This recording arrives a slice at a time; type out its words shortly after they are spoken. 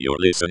You're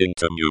listening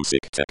to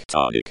Music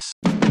Tectonics.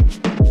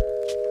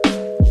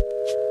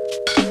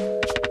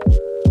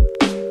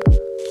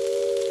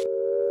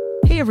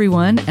 Hey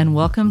everyone, and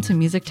welcome to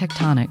Music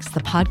Tectonics,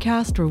 the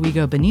podcast where we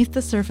go beneath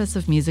the surface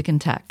of music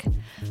and tech.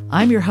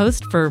 I'm your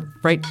host for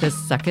right this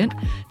second,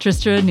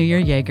 Tristra New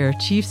Year Yeager,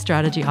 Chief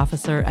Strategy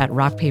Officer at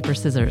Rock Paper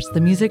Scissors,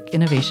 the music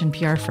innovation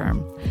PR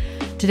firm.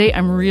 Today,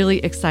 I'm really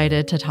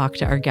excited to talk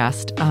to our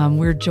guest.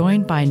 We're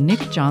joined by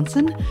Nicc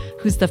Johnson,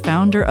 who's the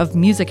founder of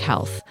Music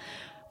Health.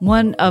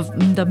 One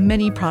of the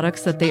many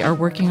products that they are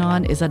working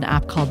on is an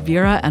app called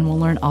Vera, and we'll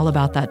learn all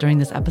about that during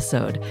this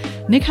episode.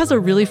 Nicc has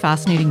a really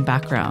fascinating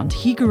background.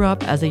 He grew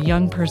up as a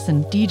young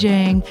person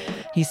DJing.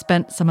 He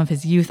spent some of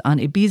his youth on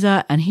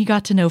Ibiza, and he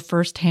got to know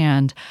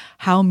firsthand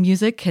how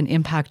music can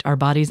impact our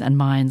bodies and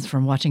minds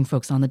from watching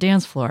folks on the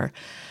dance floor.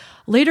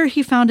 Later,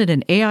 he founded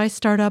an AI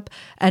startup,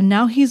 and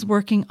now he's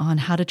working on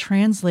how to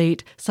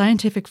translate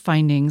scientific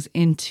findings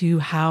into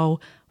how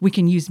we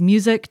can use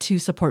music to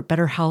support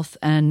better health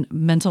and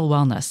mental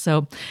wellness.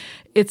 So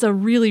it's a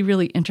really,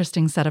 really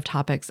interesting set of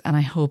topics, and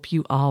I hope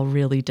you all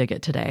really dig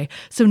it today.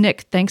 So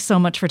Nicc, thanks so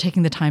much for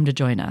taking the time to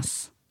join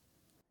us.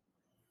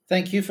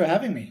 Thank you for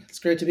having me. It's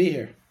great to be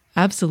here.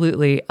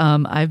 Absolutely.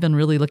 I've been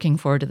really looking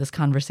forward to this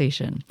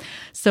conversation.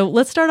 So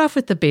let's start off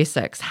with the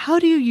basics. How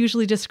do you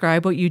usually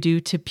describe what you do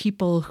to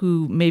people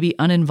who may be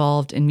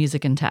uninvolved in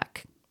music and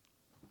tech?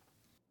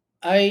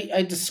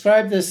 I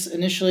described this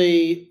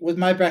initially with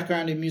my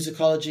background in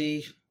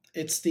musicology.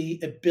 It's the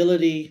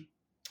ability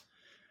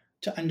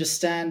to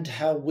understand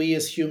how we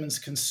as humans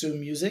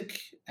consume music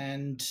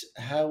and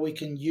how we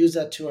can use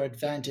that to our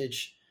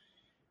advantage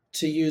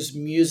to use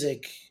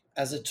music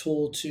as a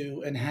tool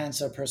to enhance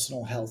our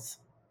personal health.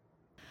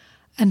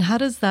 And how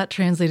does that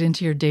translate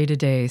into your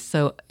day-to-day?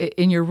 So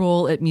in your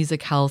role at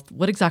Music Health,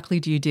 what exactly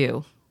do you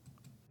do?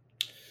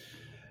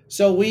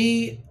 So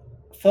we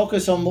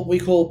focus on what we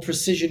call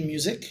precision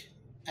music.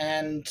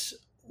 And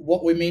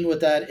what we mean with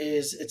that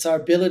is it's our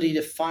ability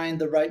to find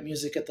the right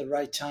music at the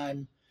right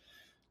time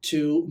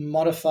to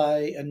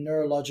modify a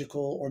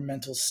neurological or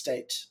mental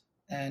state.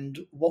 And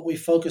what we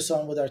focus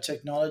on with our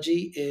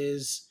technology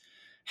is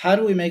how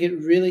do we make it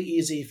really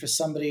easy for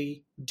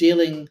somebody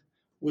dealing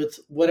with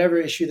whatever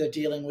issue they're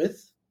dealing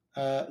with,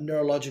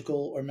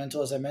 neurological or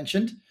mental, as I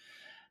mentioned,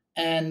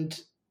 and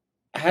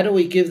how do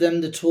we give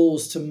them the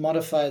tools to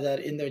modify that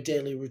in their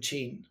daily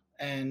routine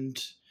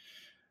and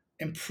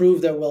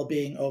improve their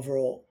well-being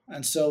overall.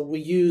 And so we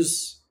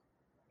use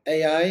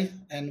AI,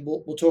 and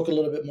we'll talk a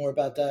little bit more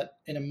about that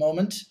in a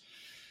moment,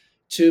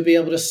 to be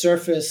able to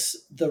surface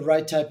the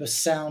right type of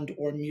sound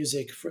or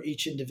music for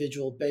each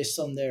individual based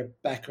on their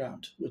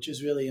background, which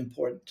is really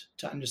important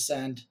to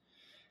understand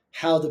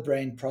how the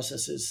brain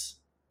processes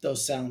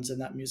those sounds and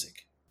that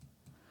music.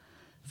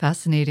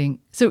 Fascinating.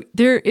 So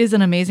there is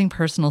an amazing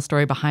personal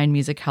story behind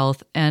Music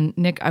Health. And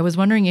Nicc, I was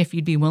wondering if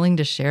you'd be willing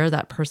to share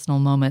that personal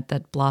moment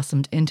that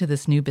blossomed into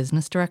this new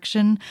business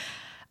direction.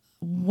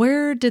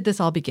 Where did this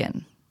all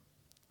begin?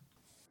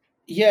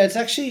 Yeah, it's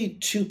actually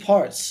two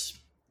parts.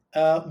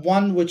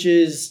 One, which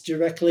is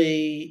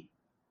directly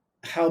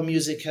how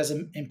music has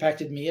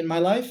impacted me in my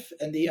life,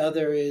 and the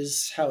other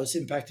is how it's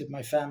impacted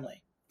my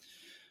family.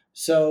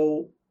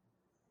 So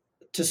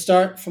to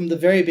start from the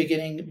very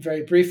beginning,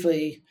 very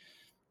briefly,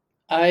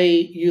 I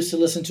used to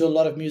listen to a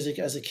lot of music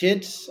as a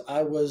kid.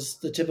 I was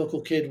the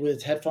typical kid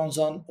with headphones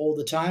on all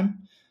the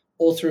time,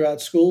 all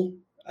throughout school.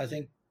 I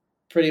think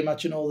pretty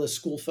much in all the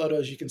school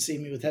photos, you can see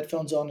me with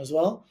headphones on as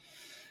well.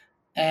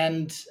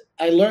 And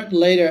I learned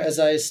later as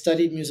I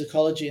studied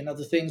musicology and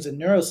other things in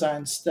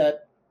neuroscience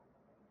that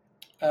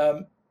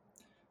um,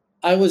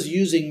 I was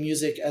using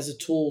music as a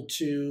tool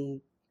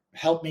to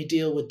help me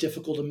deal with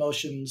difficult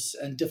emotions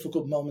and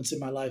difficult moments in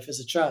my life as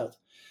a child.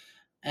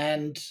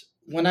 And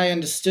when I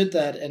understood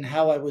that and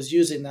how I was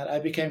using that, I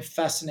became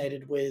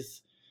fascinated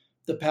with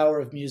the power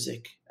of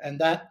music. And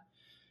that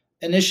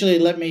initially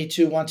led me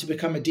to want to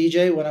become a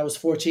DJ when I was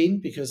 14,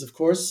 because, of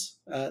course,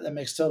 that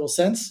makes total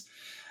sense.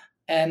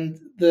 And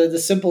the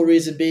simple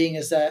reason being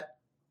is that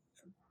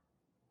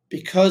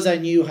because I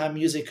knew how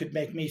music could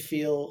make me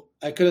feel,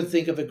 I couldn't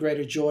think of a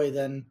greater joy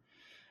than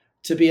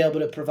to be able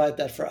to provide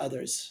that for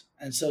others.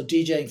 And so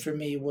DJing for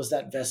me was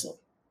that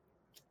vessel.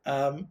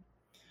 Um,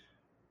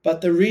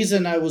 But the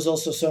reason I was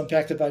also so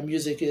impacted by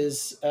music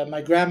is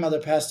my grandmother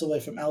passed away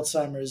from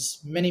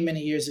Alzheimer's many, many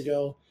years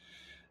ago,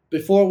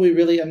 before we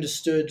really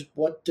understood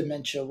what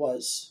dementia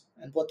was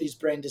and what these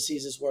brain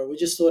diseases were. We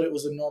just thought it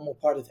was a normal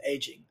part of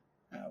aging.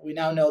 We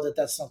now know that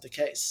that's not the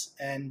case.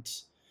 And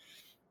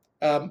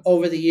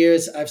over the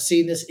years, I've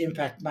seen this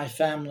impact my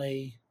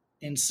family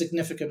in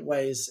significant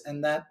ways.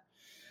 And that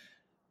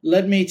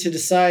led me to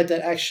decide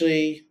that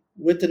actually,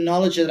 with the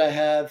knowledge that I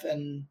have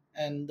and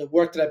the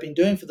work that I've been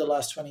doing for the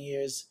last 20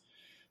 years,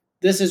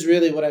 this is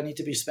really what I need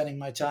to be spending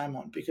my time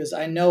on, because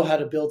I know how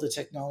to build the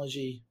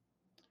technology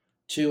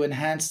to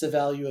enhance the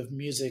value of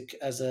music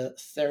as a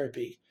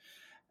therapy.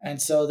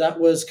 And so that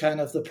was kind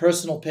of the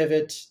personal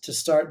pivot to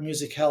start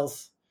Music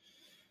Health.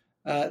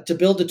 to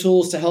build the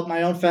tools to help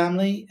my own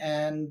family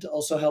and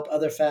also help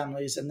other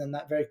families. And then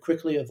that very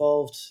quickly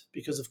evolved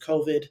because of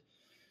COVID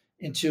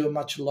into a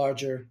much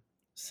larger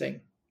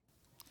thing.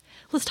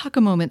 Let's talk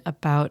a moment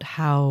about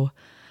how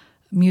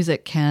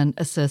music can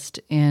assist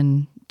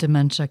in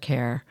dementia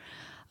care.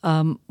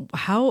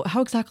 How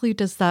exactly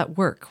does that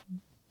work?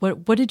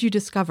 What did you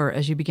discover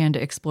as you began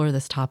to explore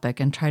this topic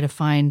and try to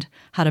find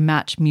how to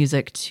match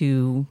music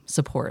to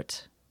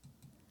support?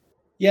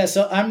 Yeah,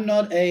 so I'm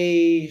not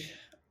an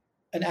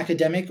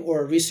academic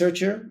or a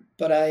researcher,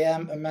 but I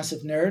am a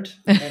massive nerd.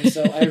 And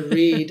so I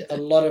read a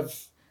lot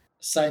of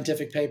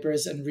scientific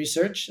papers and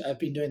research. I've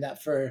been doing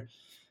that for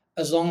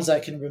as long as I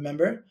can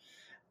remember.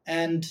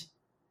 And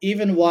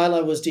even while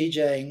I was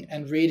DJing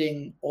and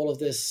reading all of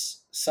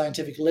this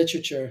scientific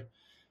literature,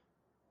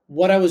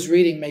 what I was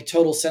reading made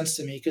total sense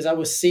to me because I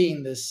was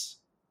seeing this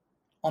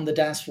on the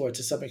dance floor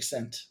to some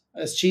extent.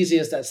 As cheesy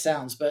as that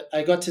sounds, but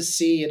I got to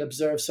see and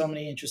observe so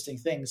many interesting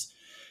things.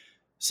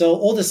 So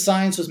all the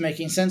science was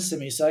making sense to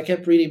me. So I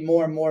kept reading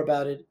more and more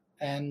about it.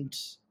 And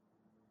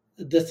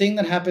the thing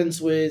that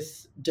happens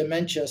with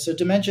dementia, so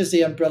dementia is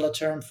the umbrella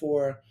term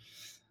for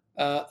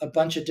a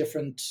bunch of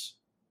different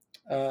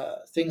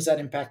things that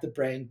impact the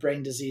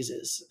brain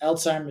diseases.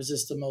 Alzheimer's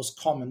is the most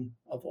common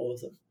of all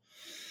of them.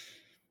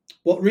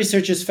 What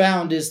researchers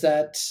found is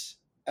that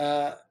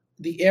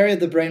the area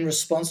of the brain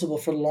responsible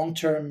for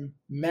long-term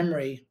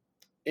memory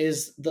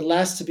is the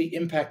last to be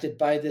impacted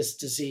by this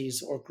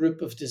disease or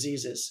group of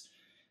diseases,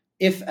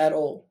 if at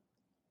all.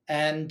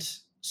 And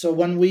so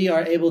when we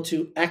are able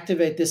to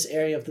activate this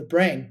area of the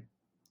brain,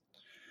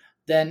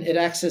 then it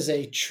acts as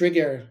a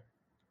trigger,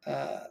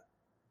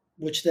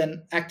 which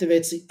then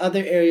activates the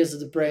other areas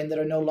of the brain that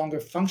are no longer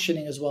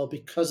functioning as well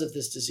because of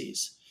this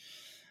disease.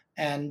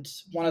 And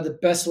one of the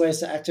best ways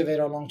to activate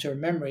our long-term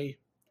memory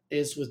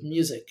is with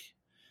music.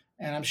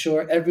 And I'm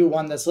sure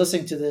everyone that's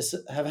listening to this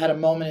have had a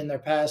moment in their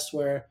past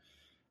where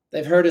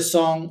they've heard a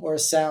song or a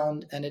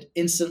sound and it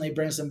instantly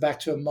brings them back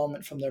to a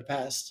moment from their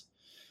past.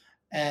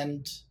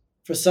 And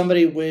for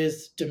somebody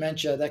with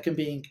dementia, that can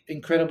be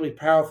incredibly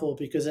powerful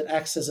because it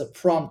acts as a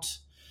prompt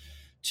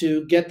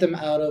to get them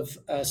out of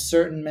a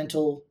certain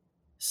mental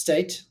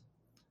state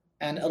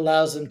and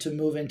allows them to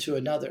move into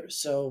another.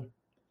 So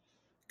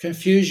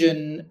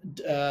confusion,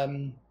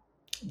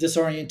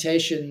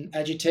 disorientation,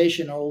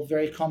 agitation are all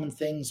very common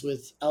things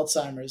with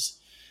Alzheimer's.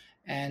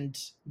 And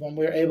when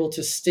we're able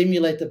to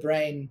stimulate the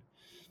brain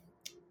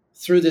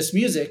through this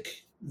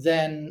music,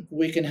 then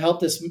we can help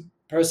this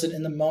person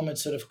in the moment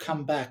sort of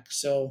come back.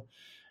 So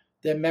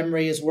their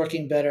memory is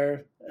working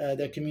better,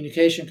 their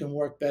communication can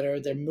work better,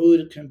 their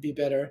mood can be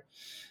better.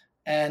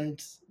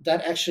 And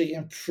that actually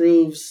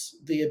improves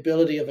the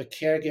ability of a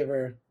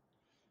caregiver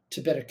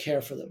to better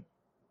care for them.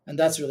 And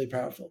that's really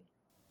powerful.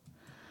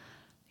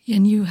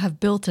 And you have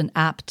built an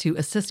app to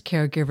assist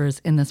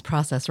caregivers in this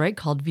process, right?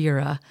 Called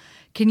Vera.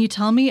 Can you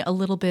tell me a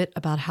little bit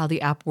about how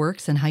the app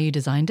works and how you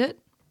designed it?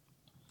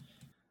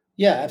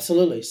 Yeah,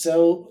 absolutely.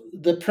 So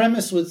the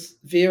premise with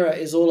Vera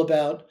is all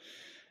about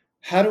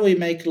how do we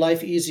make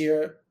life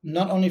easier,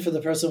 not only for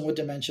the person with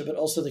dementia, but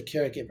also the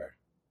caregiver.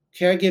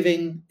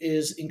 Caregiving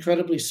is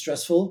incredibly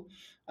stressful.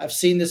 I've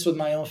seen this with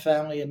my own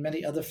family and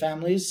many other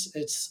families.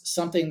 It's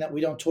something that we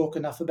don't talk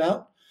enough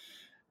about.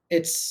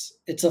 It's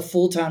a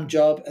full-time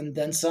job and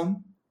then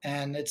some,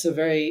 and it's a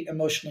very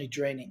emotionally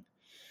draining.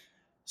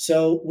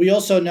 So we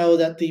also know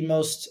that the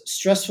most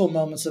stressful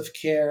moments of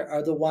care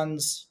are the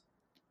ones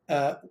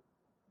uh,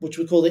 which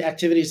we call the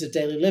activities of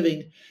daily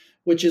living,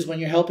 which is when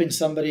you're helping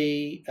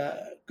somebody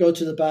go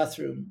to the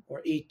bathroom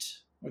or eat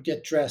or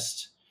get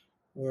dressed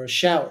or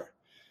shower.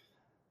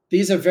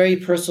 These are very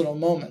personal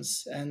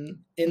moments. And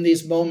in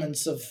these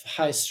moments of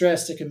high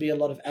stress, there can be a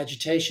lot of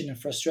agitation and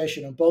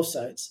frustration on both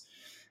sides.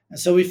 And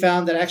so we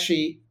found that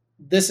actually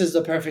this is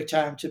the perfect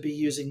time to be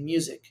using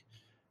music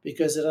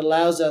because it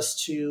allows us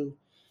to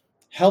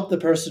help the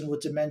person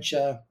with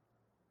dementia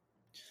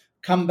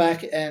come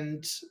back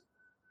and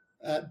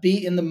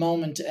be in the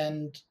moment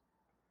and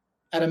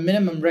at a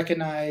minimum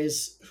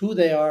recognize who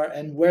they are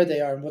and where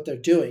they are and what they're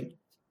doing.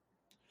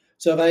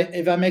 So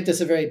if I make this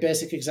a very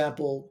basic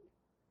example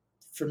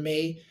for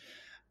me,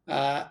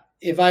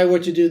 if I were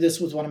to do this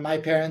with one of my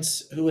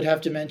parents who would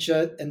have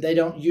dementia and they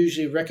don't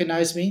usually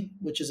recognize me,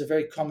 which is a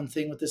very common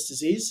thing with this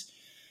disease,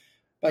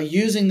 by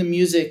using the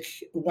music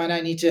when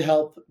I need to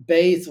help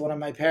bathe one of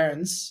my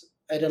parents,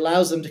 it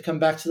allows them to come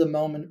back to the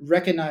moment,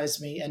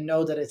 recognize me, and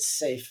know that it's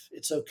safe,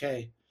 it's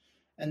okay.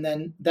 And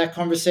then that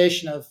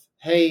conversation of,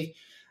 hey,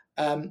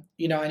 I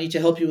need to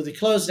help you with the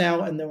clothes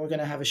now, and then we're going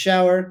to have a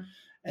shower,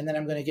 and then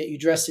I'm going to get you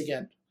dressed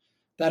again.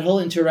 That whole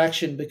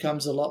interaction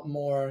becomes a lot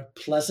more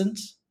pleasant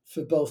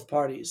for both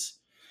parties.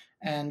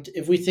 And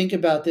if we think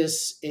about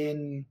this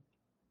in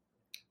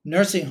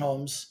nursing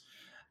homes,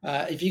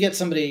 if you get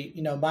somebody,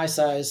 my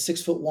size,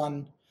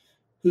 6'1",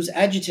 who's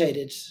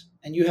agitated,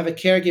 and you have a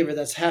caregiver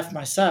that's half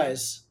my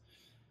size,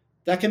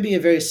 that can be a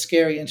very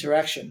scary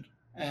interaction.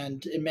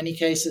 And in many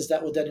cases,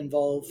 that would then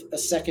involve a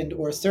second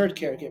or a third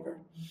caregiver.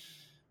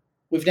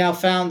 We've now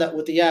found that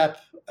with the app,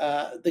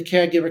 the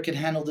caregiver can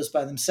handle this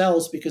by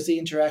themselves because the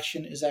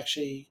interaction is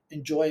actually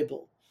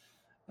enjoyable.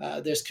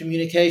 There's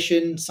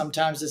communication.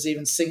 Sometimes there's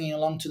even singing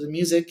along to the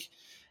music.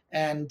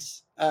 And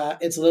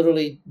it's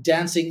literally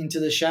dancing into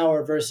the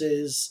shower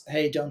versus,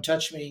 hey, don't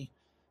touch me,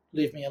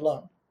 leave me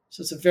alone.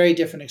 So it's a very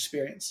different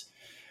experience.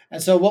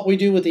 And so what we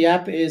do with the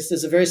app is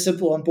there's a very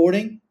simple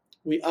onboarding.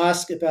 We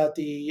ask about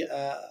the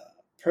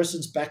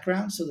person's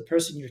background, so the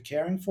person you're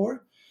caring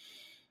for.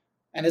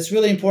 And it's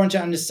really important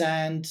to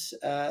understand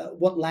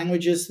what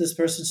languages this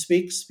person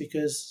speaks,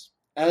 because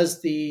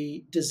as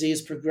the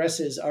disease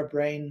progresses, our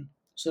brain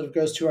sort of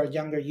goes to our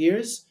younger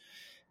years,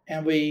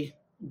 and we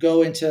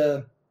go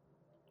into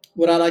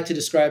what I like to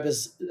describe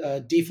as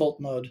default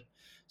mode.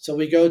 So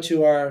we go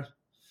to our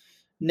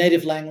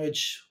native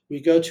language, we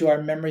go to our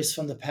memories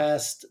from the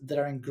past that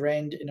are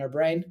ingrained in our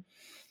brain.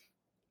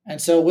 And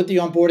so with the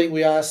onboarding,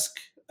 we ask,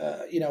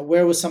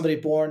 where was somebody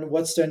born?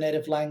 What's their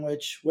native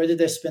language? Where did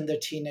they spend their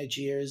teenage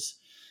years?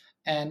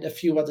 And a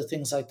few other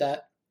things like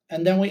that.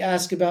 And then we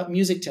ask about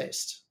music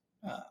taste.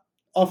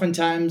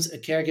 Oftentimes, a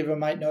caregiver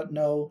might not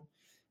know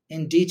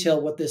in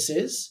detail what this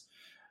is,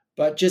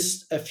 but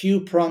just a few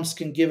prompts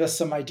can give us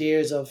some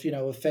ideas of,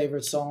 a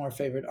favorite song or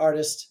favorite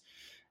artist.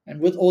 And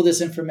with all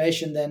this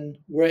information, then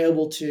we're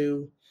able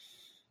to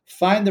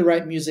find the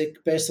right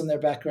music based on their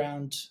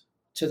background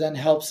to then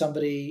help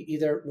somebody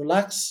either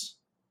relax,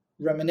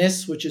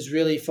 reminisce, which is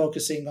really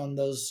focusing on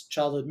those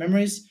childhood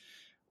memories,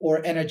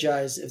 or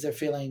energize if they're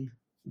feeling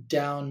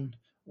down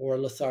or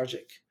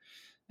lethargic.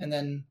 And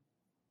then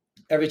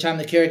every time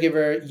the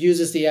caregiver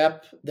uses the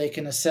app, they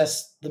can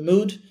assess the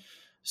mood.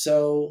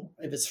 So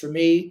if it's for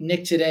me,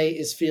 Nick today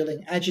is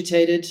feeling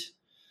agitated.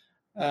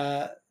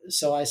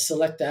 So I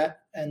select that,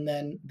 and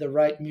then the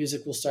right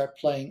music will start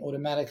playing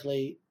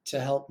automatically to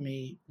help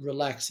me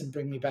relax and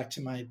bring me back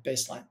to my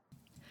baseline.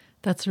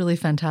 That's really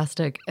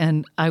fantastic.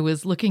 And I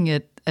was looking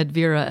at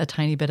Vera a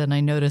tiny bit, and I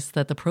noticed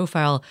that the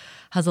profile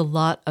has a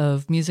lot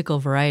of musical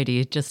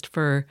variety. Just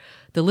for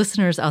the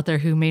listeners out there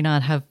who may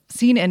not have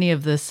seen any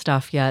of this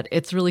stuff yet,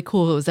 it's really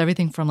cool. It was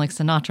everything from like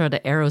Sinatra to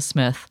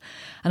Aerosmith.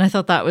 And I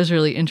thought that was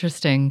really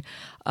interesting.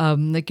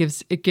 It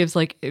gives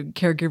like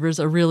caregivers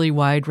a really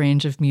wide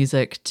range of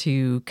music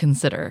to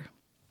consider.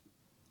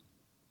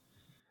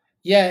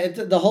 Yeah,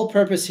 the whole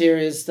purpose here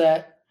is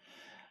that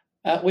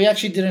we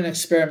actually did an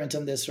experiment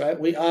on this, right?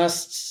 We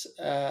asked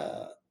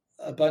a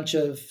bunch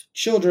of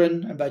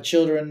children, and by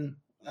children,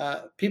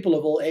 people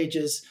of all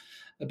ages,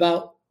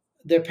 about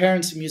their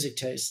parents' music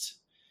taste.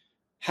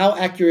 How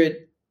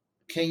accurate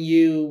can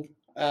you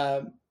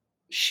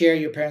share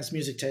your parents'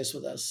 music taste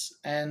with us?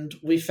 And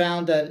we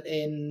found that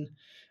in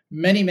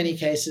many, many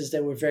cases, they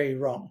were very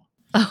wrong.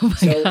 Oh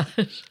my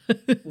gosh.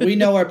 We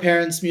know our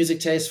parents' music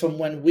taste from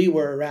when we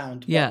were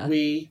around. Yeah.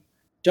 We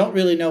don't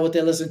really know what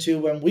they listened to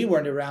when we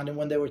weren't around and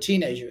when they were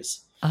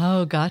teenagers.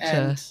 Oh, gotcha.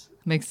 And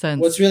makes sense.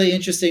 What's really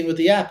interesting with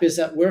the app is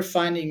that we're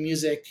finding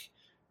music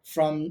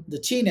from the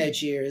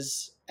teenage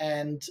years,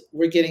 and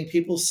we're getting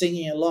people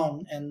singing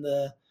along, and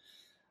the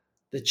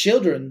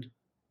children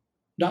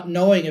not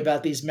knowing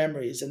about these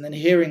memories and then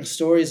hearing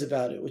stories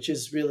about it, which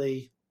is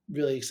really,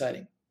 really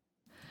exciting.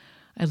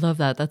 I love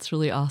that. That's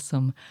really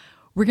awesome.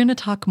 We're going to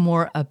talk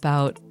more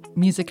about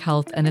music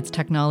health and its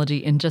technology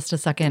in just a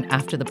second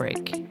after the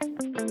break.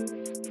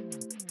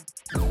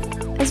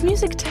 As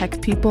music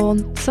tech people,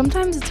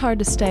 sometimes it's hard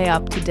to stay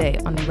up to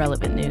date on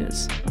relevant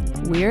news.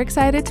 We're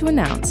excited to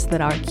announce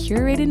that our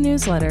curated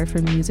newsletter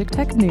for music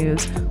tech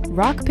news,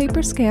 Rock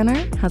Paper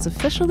Scanner, has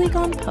officially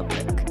gone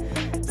public.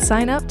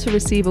 Sign up to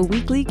receive a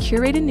weekly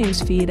curated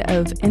newsfeed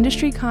of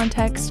industry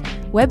context,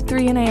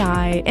 Web3 and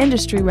AI,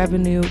 industry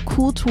revenue,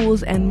 cool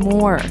tools, and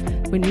more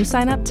when you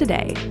sign up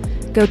today.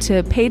 Go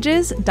to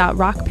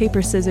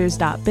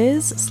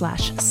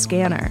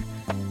pages.rockpaperscissors.biz/scanner.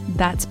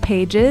 That's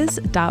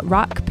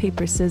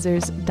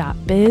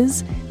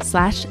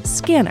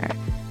pages.rockpaperscissors.biz/scanner.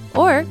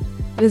 Or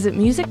visit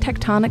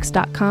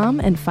musictectonics.com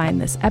and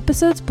find this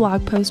episode's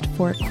blog post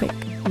for a quick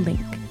link.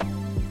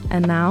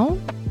 And now,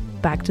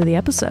 back to the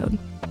episode.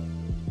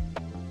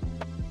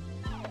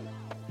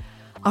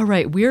 All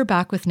right, we're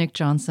back with Nicc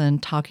Johnson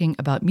talking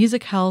about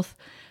music health,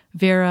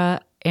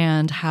 Vera,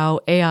 and how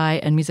AI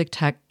and music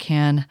tech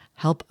can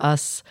help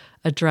us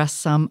address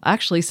some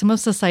of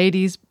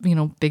society's,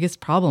 biggest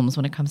problems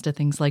when it comes to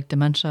things like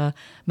dementia,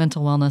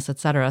 mental wellness, et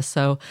cetera.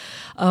 So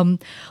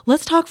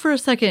let's talk for a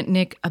second,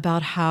 Nick,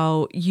 about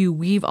how you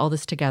weave all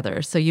this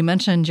together. So you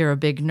mentioned you're a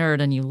big nerd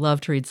and you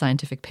love to read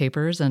scientific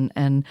papers.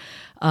 And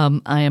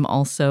I am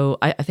also,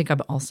 I think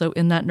I'm also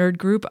in that nerd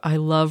group. I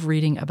love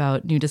reading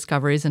about new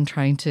discoveries and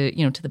trying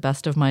to, to the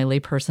best of my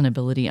layperson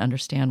ability,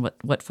 understand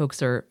what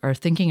folks are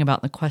thinking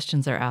about and the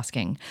questions they're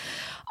asking.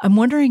 I'm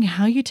wondering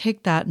how you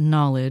take that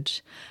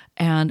knowledge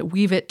and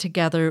weave it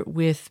together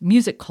with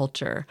music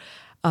culture.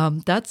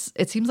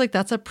 It seems like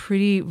that's a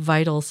pretty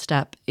vital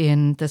step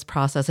in this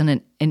process,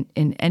 and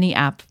in any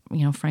app,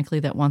 frankly,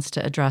 that wants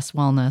to address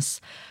wellness.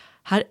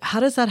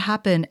 How does that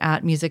happen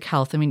at Music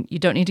Health? I mean, you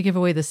don't need to give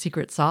away the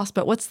secret sauce,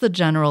 but what's the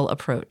general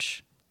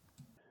approach?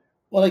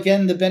 Well,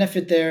 again, the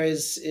benefit there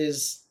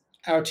is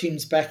our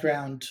team's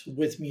background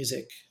with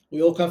music.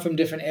 We all come from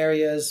different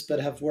areas, but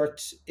have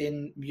worked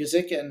in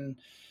music. And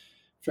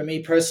for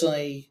me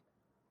personally,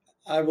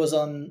 I was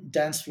on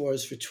dance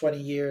floors for 20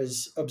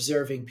 years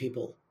observing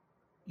people,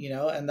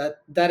 and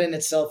that in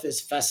itself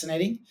is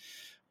fascinating.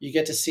 You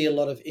get to see a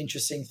lot of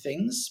interesting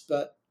things,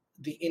 but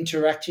the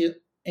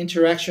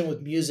interaction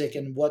with music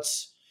and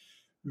what's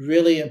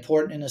really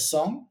important in a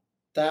song,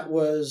 that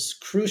was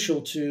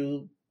crucial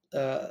to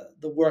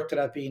the work that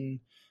I've been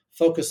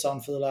focused on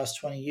for the last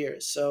 20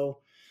 years. So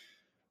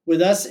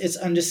with us, it's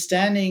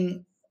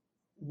understanding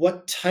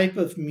what type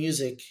of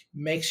music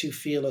makes you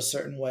feel a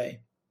certain way.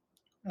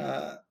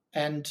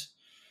 And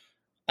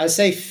I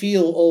say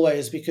feel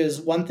always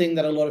because one thing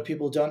that a lot of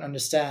people don't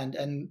understand,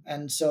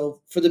 and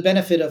so for the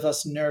benefit of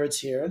us nerds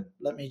here,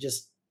 let me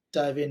just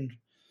dive in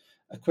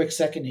a quick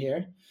second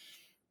here.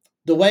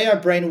 The way our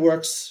brain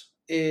works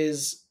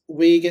is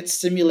we get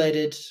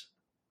stimulated.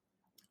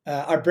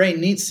 Our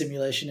brain needs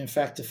stimulation, in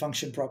fact, to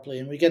function properly,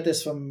 and we get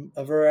this from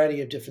a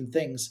variety of different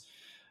things.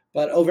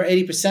 But over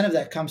 80% of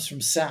that comes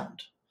from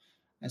sound,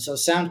 and so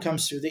sound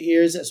comes through the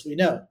ears, as we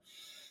know.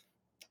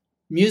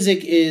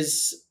 Music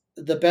is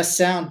the best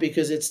sound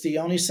because it's the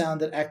only sound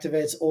that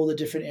activates all the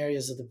different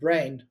areas of the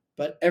brain.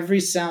 But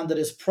every sound that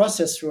is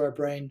processed through our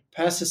brain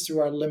passes through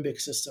our limbic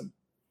system.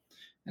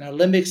 And our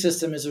limbic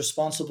system is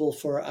responsible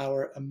for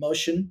our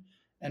emotion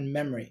and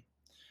memory.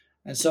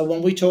 And so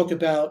when we talk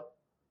about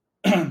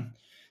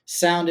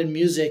sound and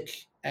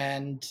music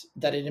and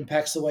that it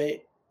impacts the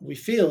way we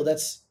feel,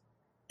 that's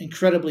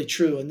incredibly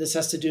true. And this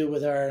has to do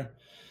with our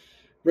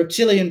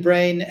reptilian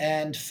brain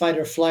and fight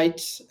or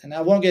flight. And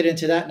I won't get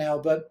into that now,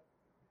 but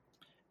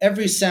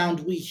every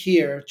sound we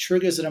hear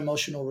triggers an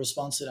emotional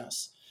response in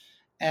us.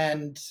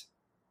 And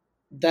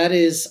that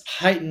is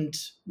heightened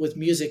with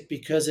music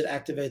because it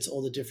activates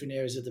all the different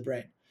areas of the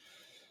brain.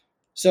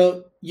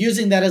 So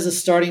using that as a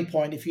starting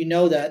point, if you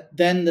know that,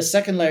 then the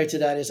second layer to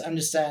that is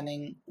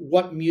understanding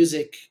what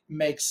music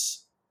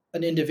makes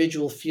an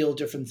individual feel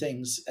different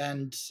things.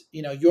 And,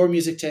 your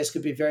music taste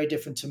could be very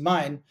different to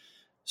mine.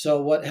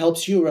 So what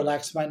helps you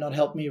relax might not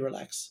help me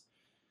relax.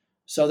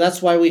 So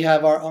that's why we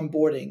have our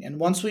onboarding. And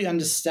once we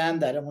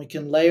understand that and we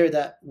can layer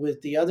that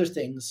with the other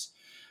things,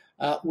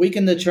 we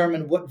can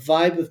determine what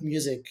vibe of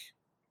music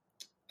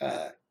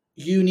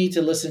you need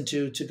to listen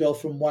to go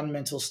from one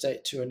mental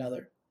state to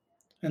another.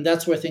 And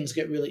that's where things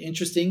get really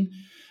interesting,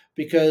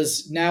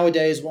 because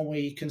nowadays when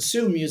we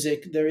consume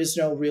music, there is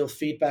no real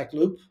feedback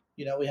loop.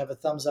 We have a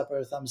thumbs up or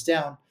a thumbs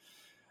down.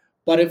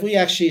 But if we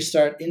actually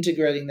start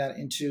integrating that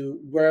into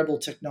wearable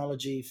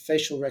technology,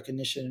 facial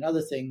recognition, and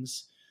other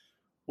things,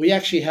 we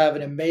actually have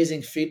an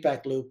amazing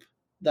feedback loop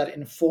that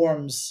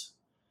informs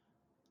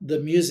the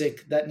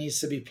music that needs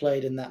to be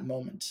played in that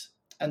moment.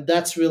 And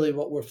that's really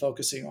what we're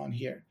focusing on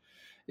here,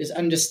 is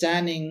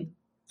understanding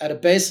at a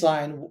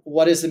baseline,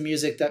 what is the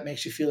music that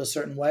makes you feel a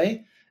certain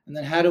way? And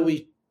then how do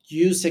we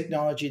use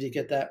technology to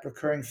get that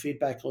recurring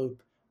feedback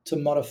loop to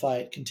modify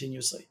it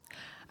continuously?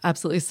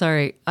 Absolutely.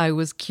 Sorry. I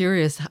was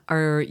curious,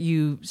 are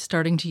you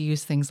starting to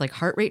use things like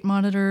heart rate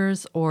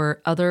monitors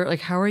or other,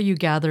 how are you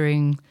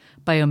gathering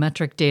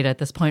biometric data at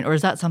this point? Or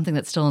is that something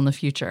that's still in the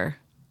future?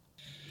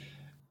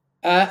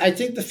 I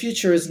think the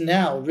future is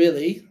now,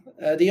 really.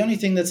 The only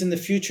thing that's in the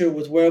future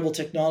with wearable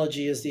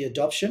technology is the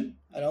adoption.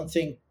 I don't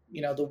think,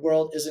 the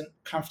world isn't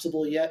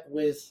comfortable yet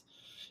with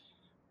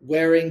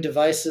wearing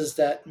devices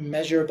that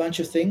measure a bunch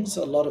of things.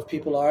 A lot of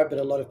people are, but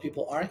a lot of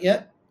people aren't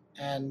yet.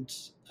 And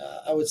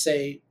I would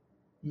say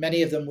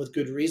many of them with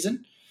good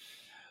reason.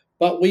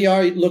 But we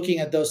are looking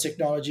at those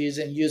technologies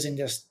and using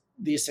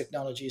these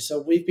technologies.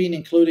 So we've been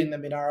including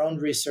them in our own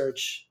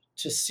research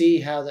to see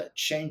how that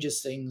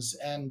changes things.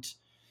 And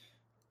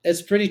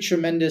it's pretty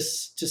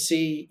tremendous to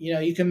see.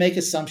 You can make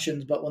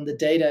assumptions, but when the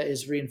data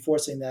is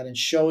reinforcing that and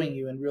showing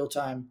you in real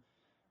time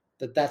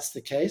that that's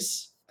the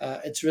case,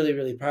 it's really,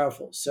 really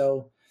powerful.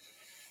 So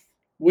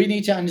we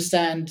need to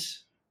understand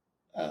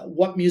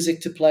what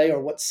music to play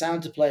or what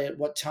sound to play at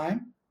what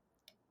time.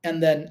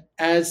 And then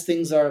as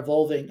things are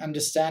evolving,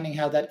 understanding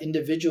how that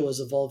individual is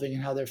evolving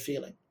and how they're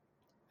feeling.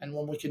 And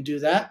when we can do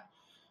that,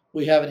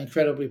 we have an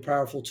incredibly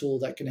powerful tool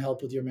that can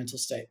help with your mental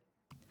state.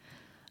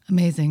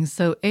 Amazing.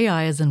 So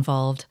AI is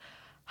involved.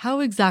 How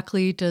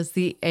exactly does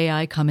the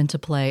AI come into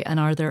play? And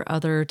are there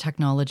other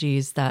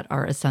technologies that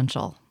are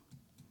essential?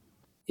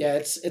 Yeah,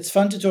 it's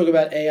fun to talk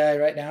about AI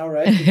right now,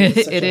 right? Because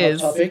it's such a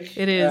hot topic.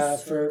 It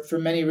is. For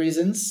many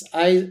reasons.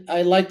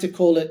 I like to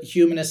call it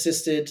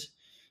human-assisted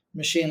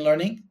machine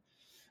learning.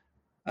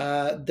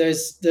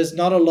 There's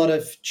not a lot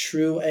of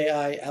true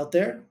AI out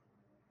there.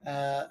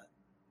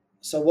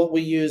 So what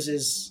we use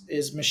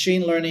is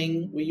machine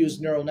learning. We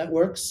use neural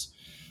networks.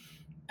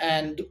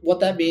 And what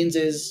that means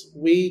is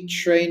we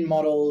train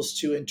models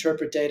to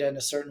interpret data in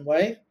a certain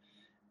way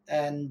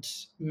and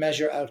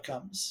measure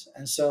outcomes.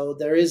 And so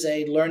there is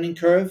a learning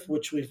curve,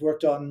 which we've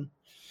worked on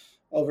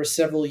over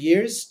several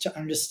years to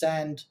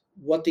understand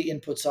what the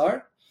inputs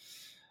are.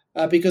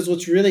 Because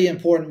what's really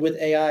important with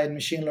AI and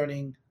machine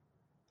learning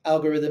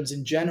algorithms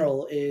in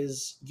general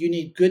is you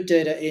need good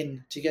data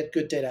in to get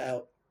good data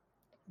out.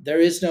 There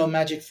is no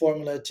magic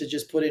formula to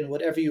just put in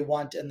whatever you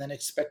want and then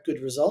expect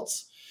good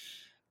results.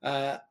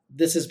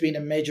 This has been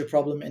a major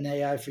problem in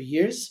AI for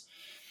years.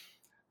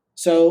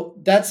 So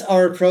that's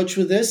our approach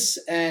with this.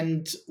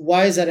 And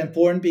why is that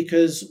important?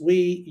 Because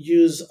we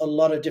use a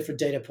lot of different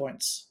data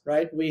points,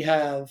 right? We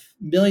have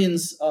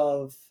millions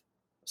of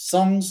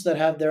songs that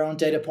have their own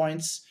data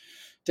points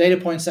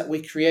that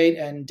we create,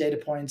 and data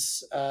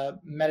points,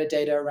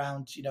 metadata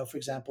around, for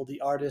example,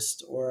 the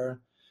artist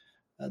or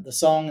the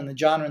song and the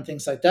genre and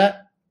things like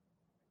that.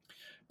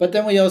 But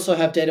then we also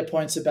have data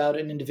points about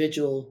an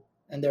individual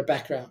and their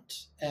background.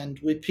 And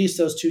we piece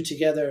those two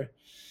together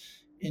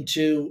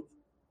into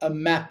a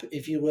map,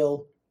 if you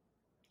will,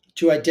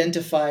 to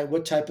identify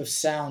what type of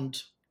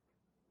sound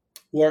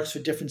works for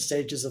different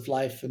stages of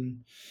life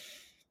and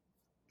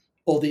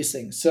all these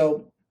things.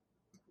 So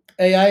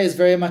AI is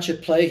very much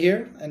at play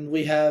here. And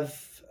we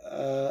have,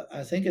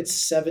 I think it's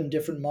 7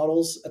 different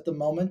models at the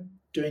moment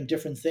doing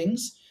different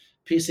things,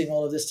 piecing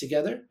all of this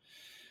together.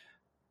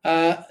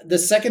 The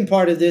second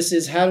part of this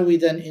is how do we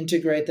then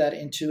integrate that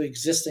into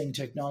existing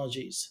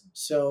technologies?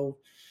 So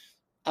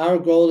our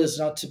goal is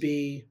not to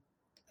be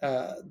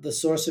the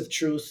source of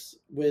truth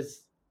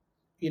with,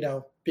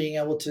 being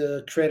able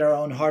to create our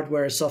own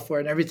hardware, software,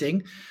 and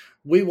everything.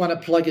 We want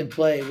to plug and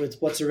play with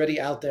what's already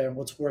out there and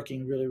what's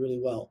working really, really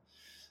well.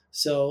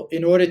 So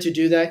in order to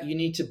do that, you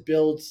need to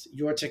build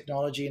your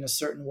technology in a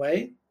certain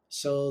way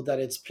so that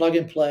it's plug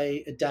and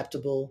play,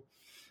 adaptable,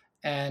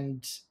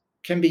 and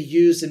can be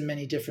used in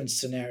many different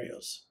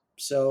scenarios.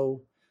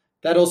 So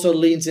that also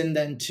leans in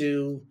then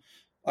to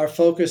our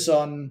focus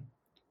on,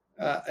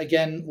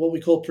 again, what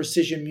we call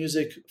precision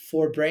music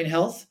for brain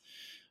health,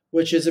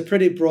 which is a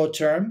pretty broad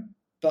term,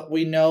 but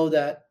we know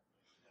that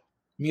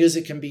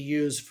music can be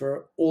used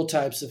for all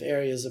types of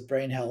areas of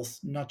brain health,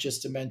 not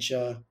just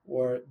dementia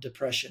or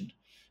depression.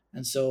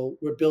 And so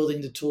we're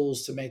building the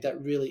tools to make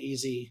that really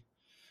easy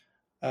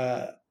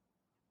to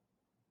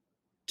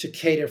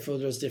cater for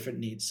those different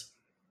needs.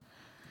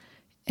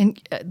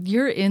 And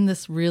you're in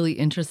this really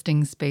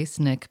interesting space,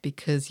 Nicc,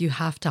 because you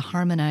have to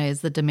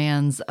harmonize the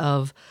demands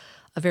of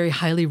a very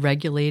highly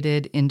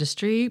regulated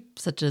industry,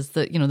 such as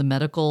the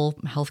medical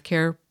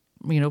healthcare,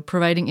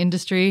 providing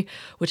industry,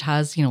 which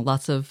has,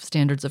 lots of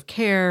standards of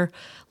care,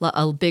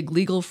 a big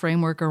legal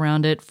framework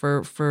around it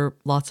for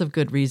lots of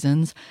good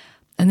reasons.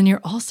 And then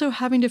you're also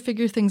having to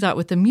figure things out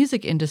with the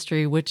music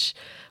industry, which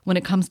when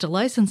it comes to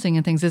licensing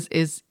and things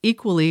is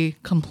equally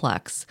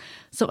complex.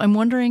 So I'm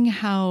wondering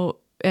how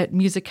at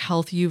Music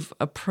Health you've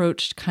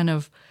approached kind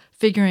of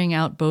figuring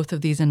out both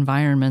of these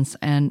environments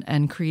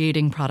and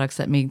creating products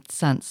that made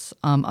sense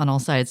on all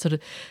sides. So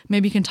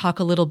maybe you can talk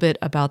a little bit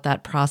about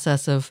that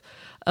process of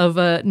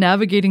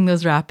navigating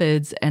those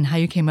rapids and how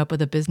you came up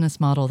with a business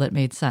model that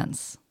made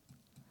sense.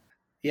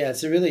 Yeah,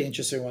 it's a really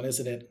interesting one,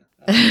 isn't it?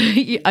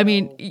 I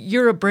mean,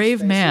 you're a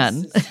brave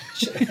man.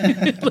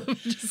 Let me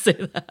just say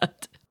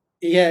that.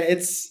 Yeah,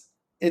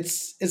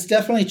 it's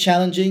definitely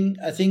challenging.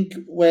 I think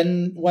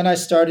when I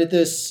started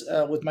this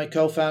with my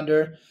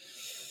co-founder,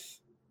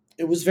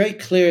 it was very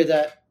clear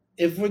that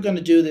if we're going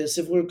to do this,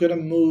 if we're going to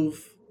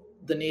move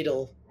the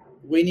needle,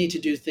 we need to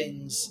do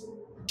things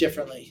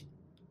differently.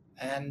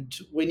 And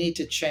we need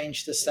to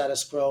change the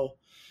status quo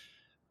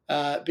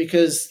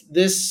because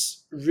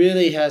this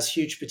really has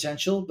huge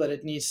potential, but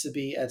it needs to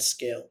be at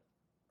scale,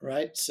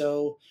 right?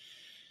 So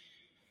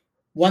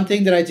one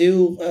thing that I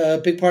do, a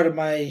big part of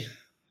my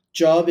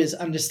job is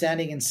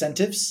understanding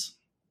incentives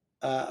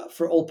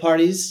for all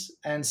parties.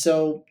 And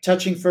so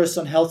touching first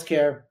on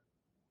healthcare,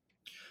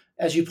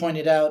 as you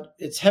pointed out,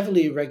 it's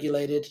heavily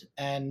regulated.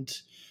 And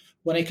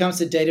when it comes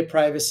to data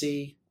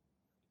privacy,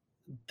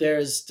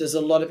 there's a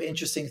lot of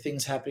interesting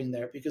things happening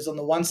there, because on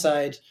the one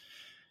side,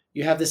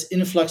 you have this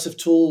influx of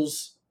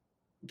tools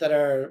that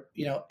are,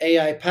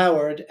 AI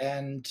powered,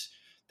 and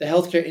the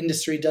healthcare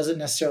industry doesn't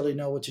necessarily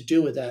know what to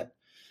do with that.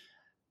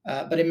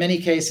 But in many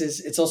cases,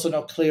 it's also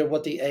not clear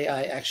what the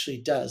AI actually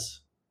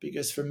does,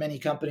 because for many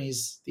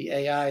companies, the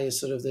AI is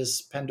sort of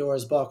this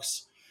Pandora's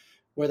box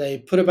where they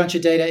put a bunch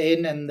of data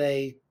in and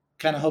they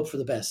kind of hope for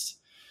the best.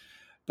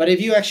 But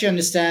if you actually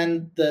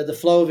understand the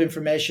flow of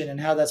information and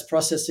how that's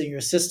processed in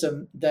your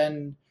system,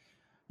 then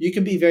you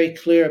can be very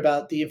clear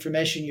about the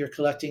information you're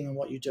collecting and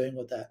what you're doing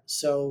with that.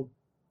 So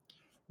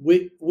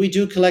we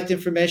do collect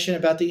information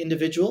about the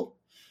individual,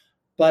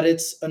 but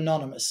it's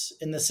anonymous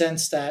in the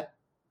sense that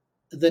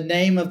the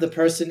name of the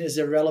person is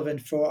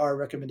irrelevant for our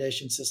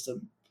recommendation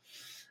system.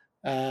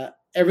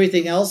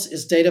 Everything else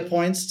is data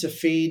points to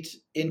feed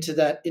into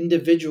that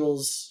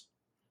individual's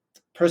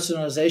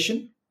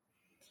personalization.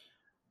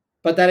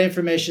 But that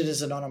information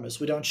is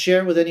anonymous. We don't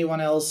share it with anyone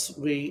else.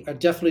 We are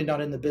definitely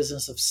not in the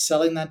business of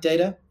selling that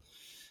data.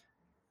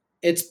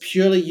 It's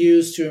purely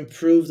used to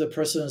improve the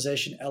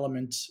personalization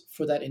element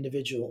for that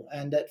individual.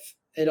 And that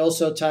it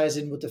also ties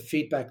in with the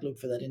feedback loop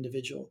for that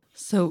individual.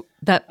 So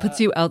that puts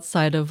you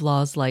outside of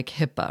laws like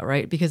HIPAA,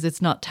 right? Because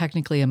it's not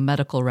technically a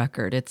medical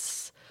record.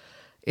 It's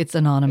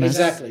anonymous.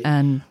 Exactly.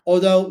 And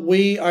although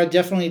we are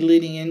definitely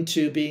leaning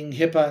into being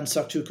HIPAA and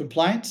SOC 2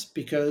 compliant,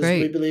 because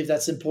we believe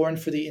that's important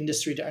for the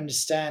industry to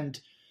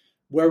understand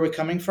where we're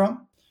coming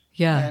from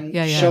and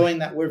Yeah. showing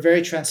that we're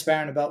very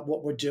transparent about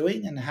what we're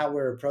doing and how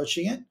we're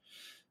approaching it.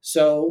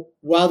 So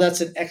while that's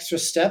an extra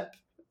step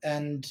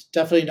and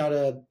definitely not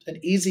an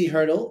easy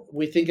hurdle,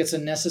 we think it's a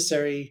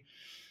necessary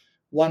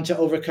one to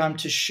overcome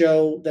to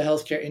show the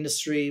healthcare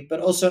industry, but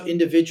also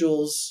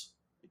individuals,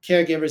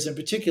 caregivers in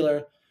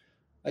particular,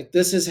 like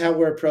this is how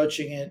we're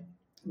approaching it.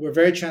 We're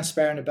very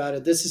transparent about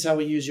it. This is how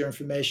we use your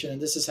information,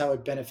 and this is how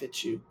it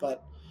benefits you.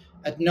 But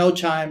at no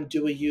time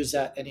do we use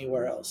that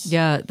anywhere else.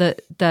 Yeah,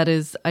 that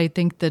is, I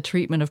think the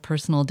treatment of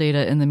personal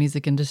data in the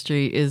music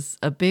industry is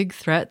a big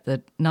threat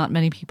that not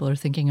many people are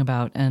thinking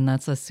about, and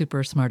that's a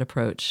super smart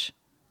approach.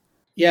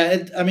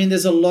 Yeah, I mean,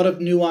 there's a lot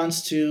of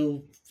nuance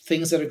to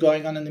things that are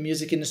going on in the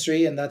music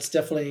industry, and that's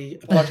definitely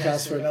a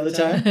podcast for another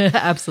time.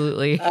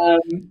 Absolutely.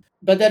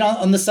 But then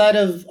on the side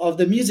of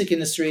the music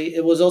industry,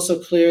 it was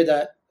also clear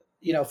that,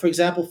 for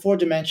example, for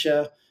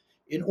dementia,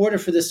 in order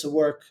for this to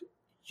work,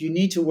 you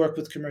need to work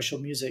with commercial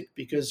music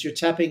because you're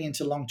tapping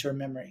into long-term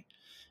memory.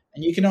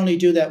 And you can only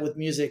do that with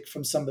music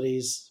from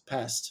somebody's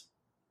past,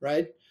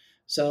 right?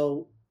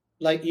 So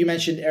like you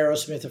mentioned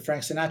Aerosmith or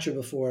Frank Sinatra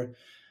before,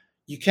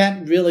 you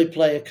can't really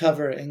play a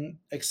cover and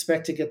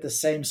expect to get the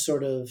same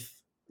sort of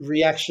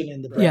reaction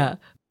in the brain. Yeah.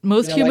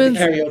 Most humans,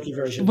 like the karaoke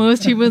version.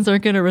 Most humans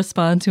aren't going to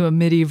respond to a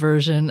MIDI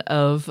version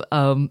of,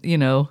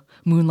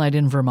 Moonlight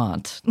in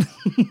Vermont.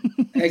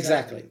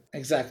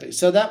 Exactly.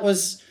 So that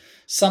was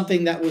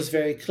something that was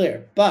very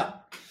clear.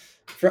 But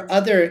for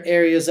other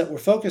areas that we're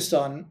focused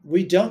on,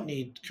 we don't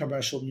need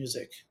commercial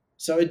music.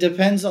 So it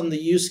depends on the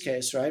use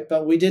case, right?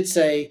 But we did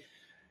say,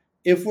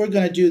 if we're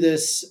going to do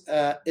this,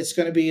 it's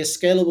going to be a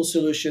scalable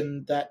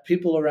solution that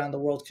people around the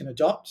world can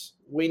adopt.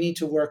 We need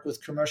to work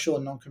with commercial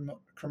and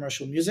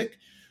non-commercial music,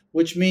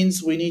 which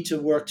means we need to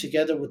work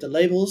together with the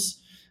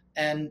labels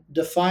and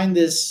define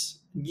this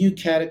new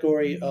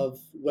category of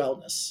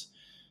wellness.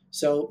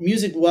 So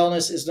music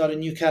wellness is not a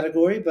new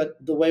category, but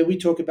the way we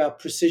talk about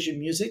precision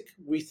music,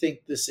 we think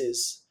this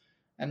is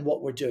and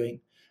what we're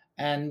doing.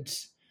 And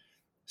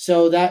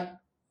so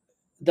that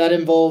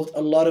involved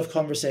a lot of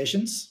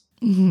conversations.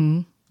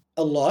 Mm-hmm.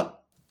 A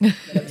lot.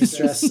 Let me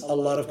stress a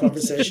lot of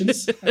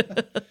conversations.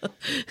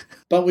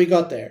 But we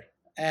got there.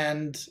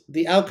 And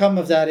the outcome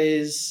of that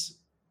is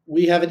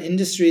we have an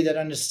industry that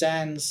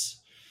understands.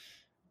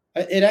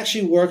 It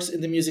actually works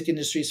in the music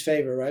industry's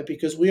favor, right?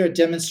 Because we are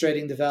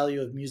demonstrating the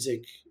value of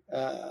music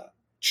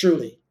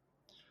truly.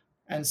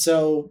 And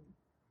so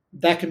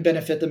that can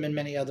benefit them in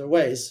many other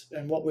ways.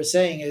 And what we're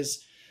saying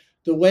is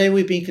the way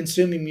we've been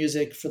consuming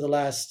music for the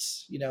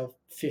last,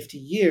 50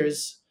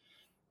 years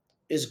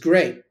is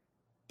great,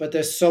 but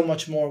there's so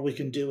much more we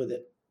can do with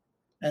it.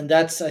 And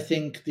that's, I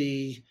think,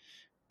 the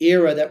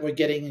era that we're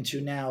getting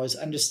into now is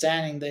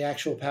understanding the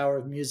actual power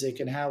of music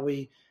and how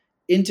we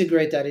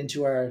integrate that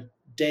into our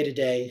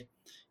day-to-day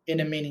in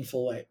a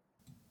meaningful way.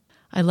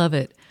 I love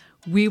it.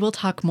 We will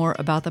talk more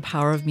about the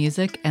power of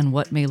music and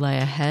what may lie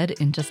ahead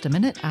in just a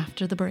minute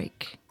after the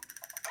break.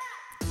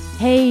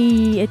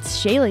 Hey,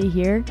 it's Shaylee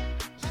here.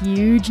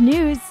 Huge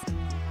news!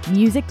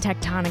 Music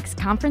Tectonics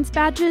conference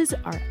badges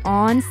are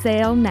on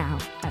sale now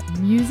at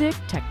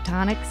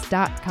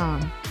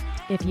musictectonics.com.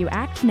 If you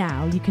act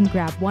now, you can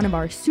grab one of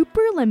our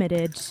super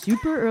limited,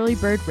 super early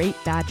bird rate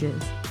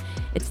badges.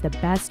 It's the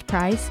best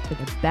price for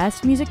the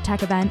best music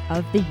tech event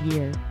of the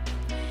year.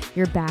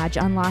 Your badge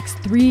unlocks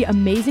 3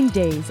 amazing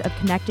days of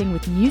connecting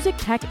with music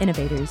tech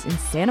innovators in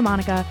Santa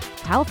Monica,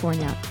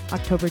 California,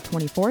 October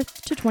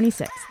 24th to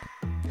 26th.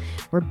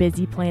 We're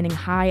busy planning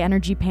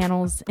high-energy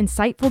panels,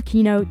 insightful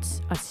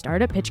keynotes, a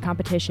startup pitch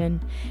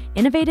competition,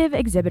 innovative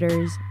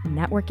exhibitors,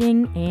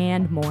 networking,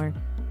 and more.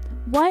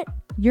 What?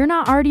 You're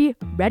not already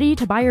ready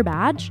to buy your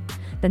badge?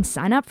 Then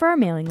sign up for our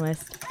mailing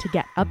list to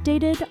get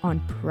updated on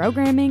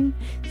programming,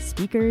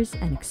 speakers,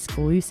 and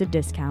exclusive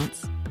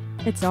discounts.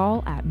 It's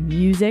all at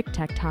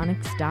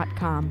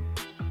musictectonics.com.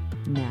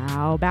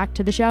 Now back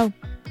to the show.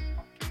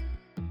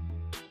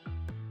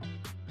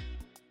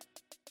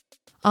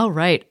 All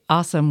right,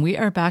 awesome. We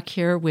are back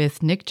here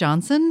with Nicc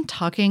Johnson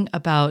talking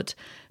about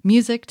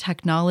music,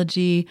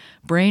 technology,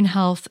 brain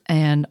health,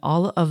 and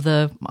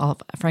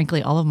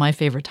frankly, all of my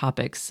favorite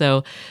topics.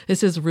 So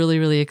this is really,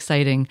 really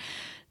exciting.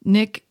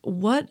 Nicc,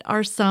 what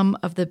are some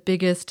of the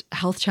biggest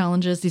health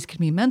challenges? These could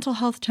be mental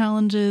health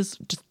challenges,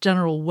 just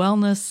general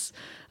wellness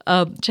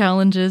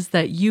challenges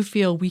that you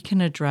feel we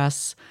can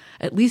address,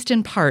 at least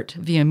in part,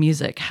 via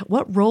music.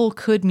 What role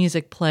could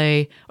music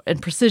play,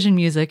 and precision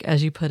music,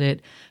 as you put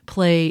it,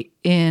 play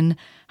in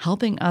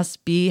helping us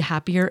be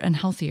happier and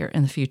healthier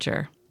in the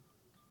future?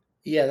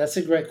 Yeah, that's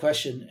a great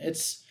question.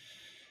 It's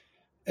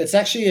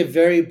actually a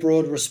very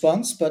broad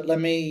response, but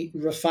let me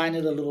refine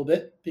it a little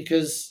bit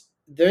because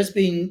there's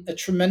been a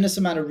tremendous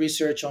amount of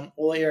research on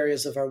all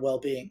areas of our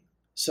well-being.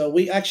 So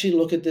we actually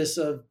look at this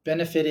of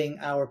benefiting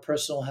our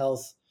personal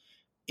health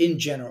in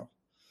general.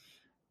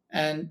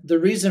 And the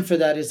reason for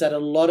that is that a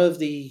lot of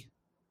the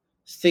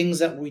things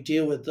that we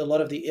deal with, a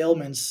lot of the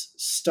ailments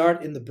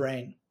start in the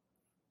brain.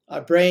 Our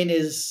brain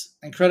is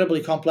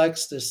incredibly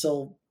complex. There's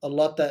still a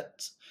lot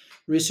that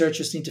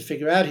researchers need to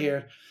figure out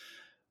here.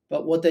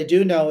 But what they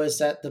do know is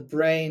that the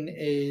brain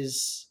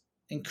is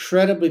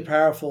incredibly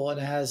powerful and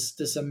it has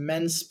this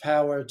immense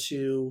power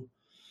to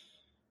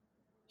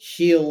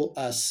heal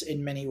us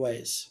in many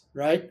ways,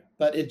 right?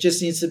 But it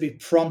just needs to be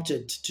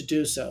prompted to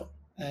do so.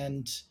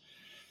 And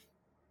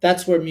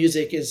that's where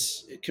music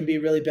is can be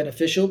really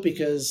beneficial,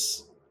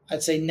 because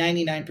I'd say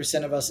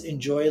 99% of us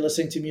enjoy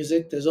listening to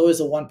music. There's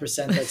always a 1%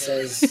 that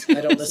says,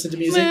 I don't listen to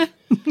music.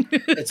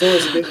 It's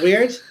always a bit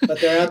weird,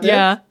 but they're out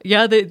there.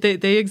 Yeah,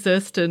 they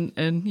exist,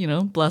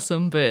 and bless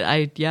them.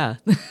 But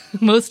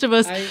most of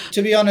us.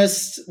 To be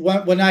honest,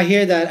 when I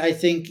hear that, I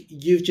think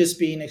you've just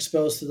been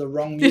exposed to the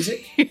wrong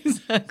music.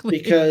 Exactly.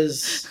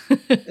 Because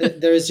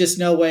there is just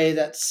no way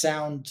that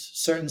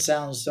certain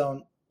sounds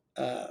don't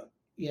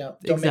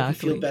make you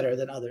feel better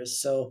than others.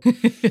 So,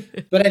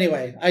 but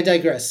anyway, I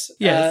digress.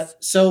 Yes.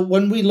 So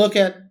when we look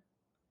at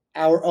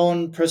our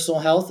own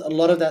personal health, a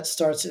lot of that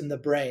starts in the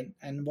brain.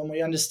 And when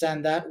we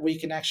understand that, we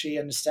can actually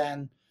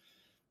understand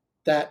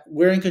that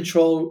we're in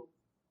control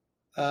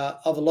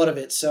of a lot of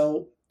it.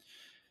 So,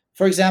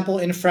 for example,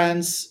 in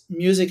France,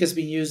 music has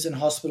been used in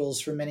hospitals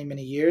for many,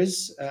 many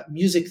years.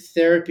 Music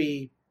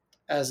therapy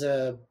as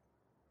a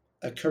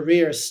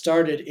career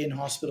started in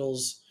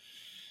hospitals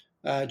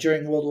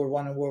during World War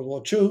I and World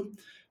War II.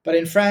 But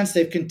in France,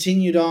 they've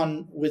continued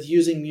on with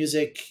using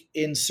music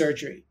in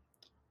surgery,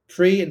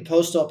 pre and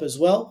post-op as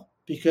well,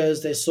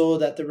 because they saw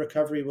that the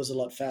recovery was a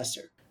lot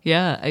faster.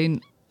 Yeah,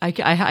 I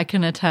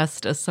can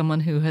attest, as someone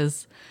who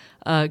has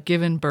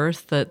given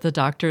birth, that the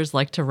doctors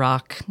like to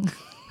rock.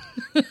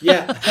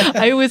 Yeah.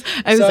 I was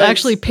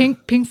actually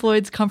Pink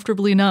Floyd's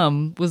 "Comfortably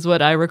Numb" was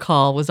what I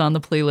recall was on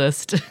the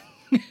playlist.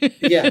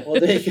 Yeah, well,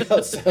 there you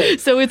go.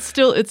 So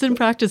it's in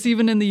practice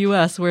even in the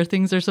U.S., where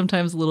things are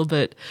sometimes a little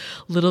bit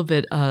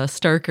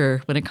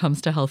starker when it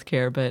comes to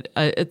healthcare. But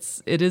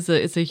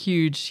it's a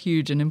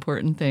huge and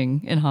important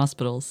thing in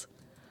hospitals.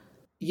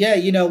 Yeah,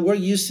 we're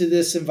used to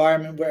this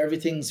environment where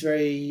everything's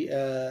very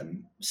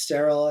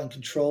sterile and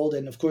controlled,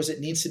 and of course it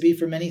needs to be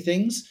for many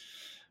things.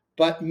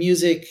 But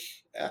music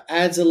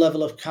adds a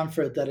level of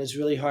comfort that is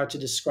really hard to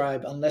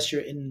describe unless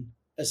you're in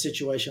a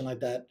situation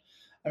like that.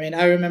 I mean,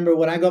 I remember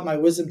when I got my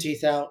wisdom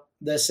teeth out,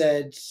 they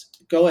said,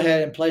 go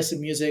ahead and play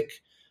some music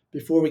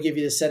before we give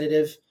you the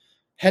sedative.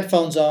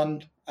 Headphones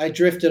on, I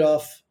drifted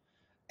off.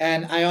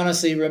 And I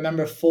honestly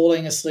remember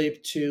falling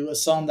asleep to a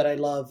song that I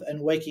love and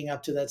waking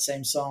up to that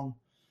same song.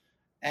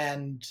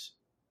 And,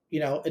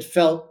 it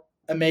felt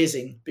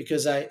amazing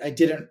because I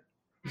didn't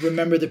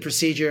remember the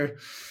procedure.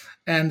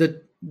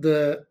 And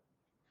the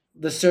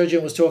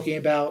surgeon was talking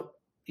about,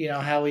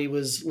 how he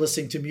was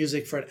listening to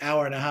music for an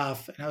hour and a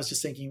half. And I was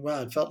just thinking,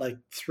 wow, it felt like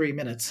 3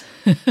 minutes.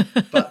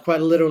 But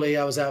quite literally,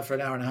 I was out for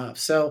an hour and a half.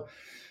 So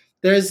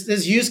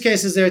there's use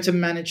cases there to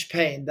manage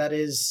pain that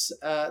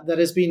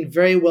has been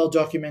very well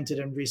documented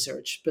and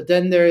researched. But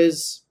then there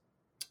is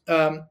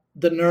the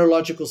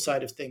neurological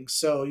side of things.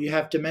 So you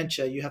have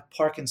dementia, you have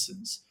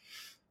Parkinson's.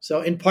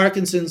 So in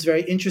Parkinson's,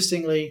 very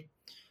interestingly,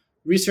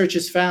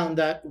 researchers found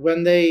that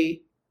when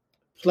they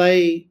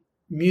play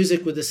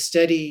music with a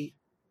steady,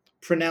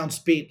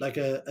 pronounced beat, like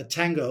a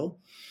tango,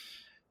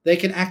 they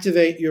can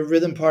activate your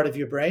rhythm part of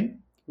your brain.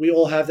 We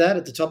all have that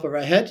at the top of our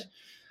head.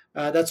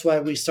 That's why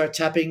we start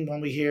tapping when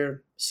we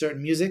hear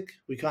certain music.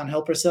 We can't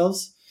help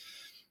ourselves.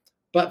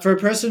 But for a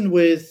person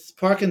with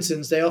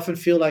Parkinson's, they often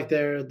feel like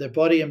their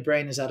body and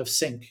brain is out of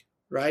sync,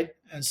 right?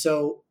 And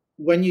so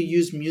when you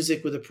use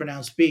music with a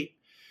pronounced beat,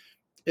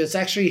 it's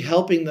actually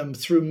helping them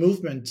through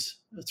movement,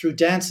 through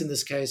dance in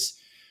this case,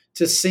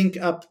 to sync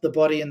up the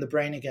body and the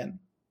brain again.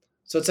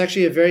 So it's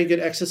actually a very good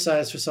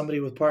exercise for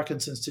somebody with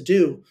Parkinson's to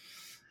do.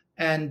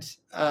 And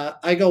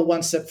I go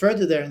one step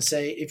further there and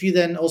say, if you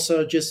then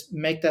also just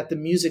make that the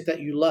music that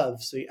you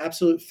love, so your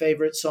absolute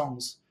favorite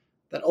songs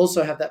that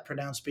also have that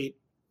pronounced beat,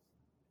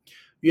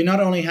 you're not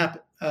only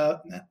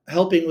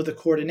helping with the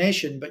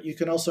coordination, but you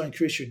can also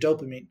increase your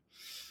dopamine,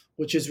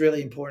 which is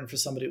really important for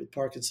somebody with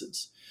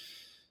Parkinson's.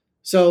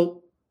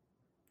 So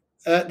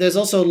there's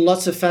also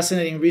lots of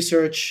fascinating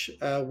research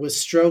with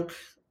stroke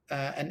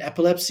and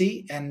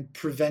epilepsy and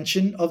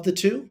prevention of the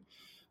two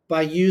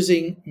by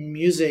using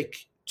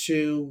music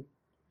to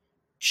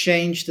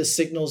change the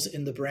signals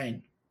in the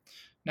brain.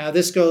 Now,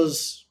 this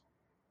goes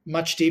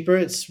much deeper.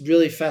 It's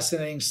really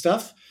fascinating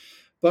stuff,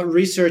 but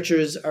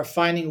researchers are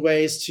finding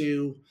ways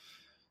to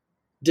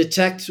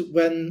detect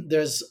when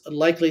there's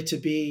likely to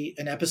be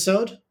an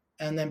episode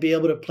and then be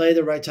able to play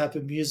the right type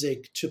of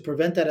music to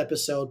prevent that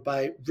episode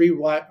by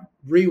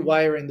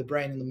rewiring the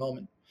brain in the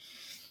moment.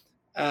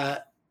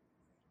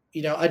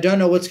 I don't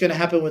know what's going to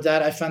happen with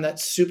that. I find that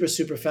super,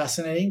 super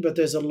fascinating, but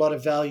there's a lot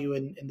of value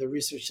in the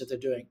research that they're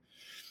doing.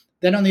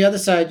 Then on the other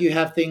side, you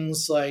have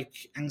things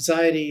like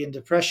anxiety and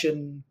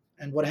depression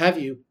and what have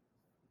you.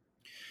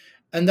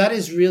 And that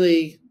is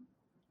really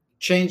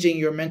changing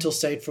your mental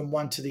state from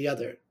one to the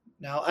other.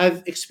 Now,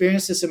 I've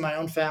experienced this in my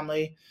own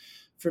family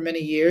for many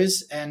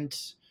years. And,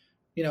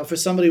 for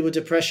somebody with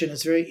depression,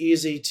 it's very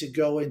easy to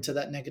go into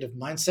that negative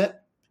mindset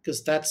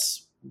because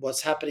that's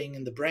what's happening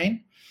in the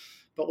brain.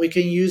 But we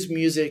can use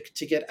music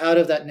to get out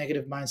of that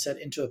negative mindset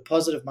into a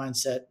positive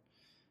mindset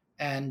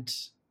and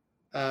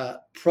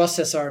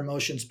process our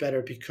emotions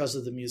better because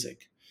of the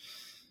music.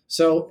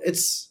 So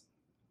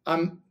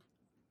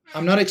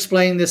I'm not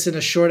explaining this in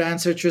a short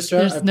answer,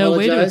 Tristra. There's no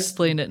way to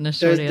explain it in a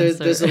short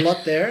answer. There's a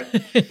lot there.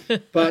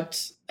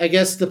 But I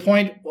guess the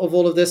point of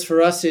all of this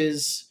for us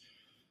is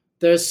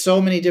there's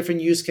so many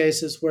different use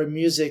cases where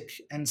music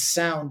and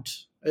sound,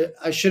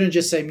 I shouldn't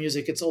just say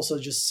music, it's also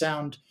just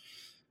sound,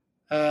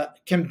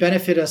 can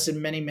benefit us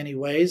in many, many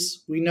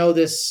ways. We know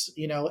this,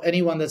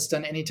 anyone that's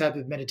done any type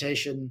of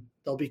meditation,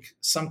 there'll be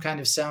some kind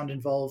of sound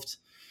involved.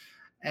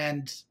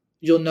 And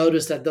you'll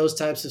notice that those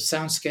types of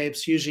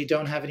soundscapes usually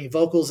don't have any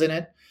vocals in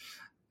it.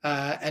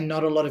 And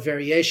not a lot of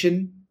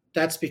variation.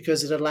 That's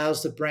because it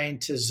allows the brain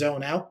to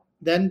zone out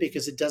then,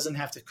 because it doesn't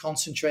have to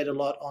concentrate a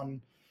lot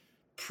on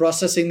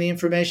processing the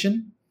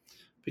information,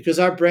 because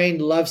our brain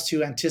loves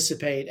to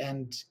anticipate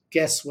and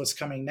guess what's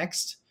coming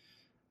next,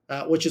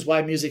 which is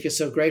why music is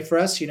so great for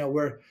us.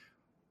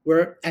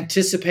 We're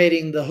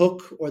anticipating the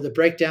hook or the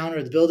breakdown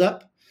or the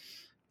build-up,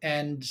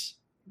 and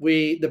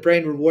the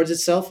brain rewards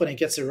itself when it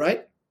gets it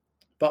right.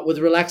 But with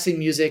relaxing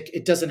music,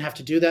 it doesn't have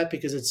to do that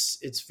because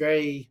it's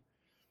very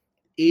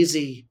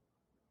easy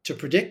to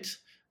predict,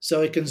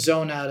 so it can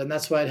zone out, and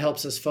that's why it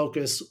helps us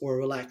focus or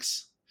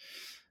relax.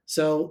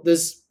 So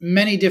there's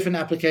many different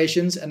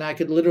applications, and I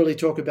could literally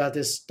talk about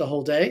this the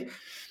whole day.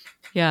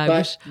 Yeah,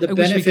 but the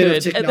benefit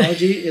of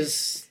technology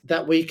is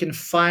that we can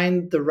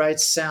find the right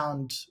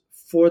sound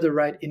for the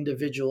right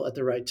individual at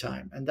the right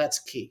time, and that's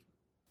key.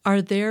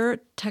 Are there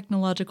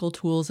technological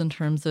tools in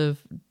terms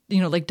of,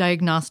 like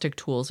diagnostic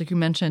tools? Like you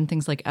mentioned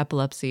things like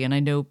epilepsy, and I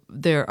know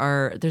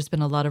there's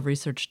been a lot of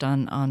research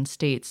done on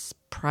states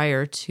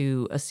prior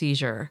to a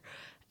seizure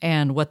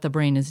and what the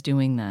brain is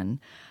doing then.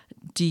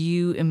 Do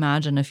you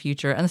imagine a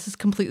future, and this is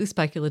completely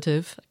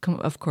speculative,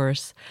 of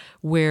course,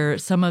 where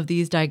some of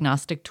these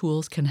diagnostic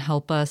tools can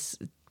help us,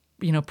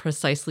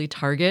 precisely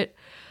target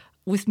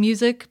with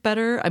music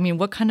better? I mean,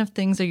 what kind of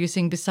things are you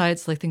seeing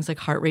besides like things like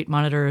heart rate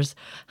monitors?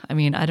 I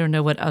mean, I don't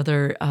know what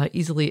other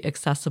easily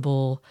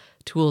accessible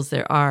tools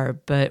there are,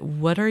 but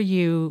what are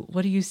you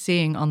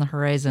seeing on the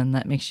horizon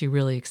that makes you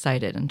really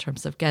excited in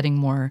terms of getting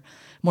more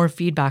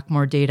feedback,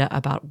 more data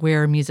about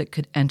where music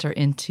could enter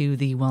into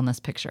the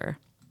wellness picture?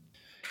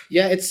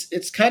 Yeah,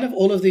 it's kind of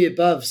all of the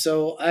above.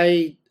 So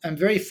I'm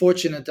very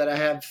fortunate that I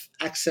have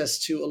access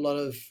to a lot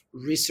of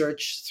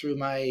research through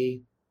my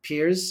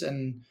peers,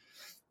 and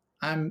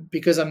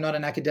because I'm not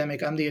an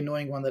academic, I'm the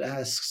annoying one that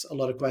asks a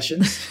lot of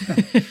questions.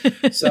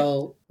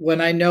 So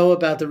when I know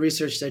about the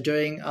research they're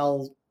doing,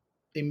 I'll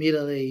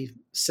immediately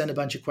send a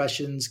bunch of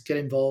questions, get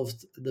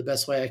involved the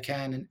best way I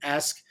can, and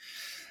ask.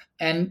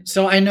 And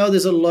so I know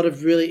there's a lot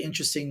of really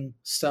interesting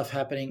stuff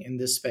happening in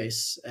this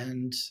space.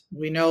 And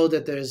we know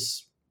that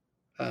there's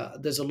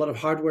a lot of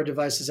hardware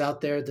devices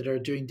out there that are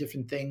doing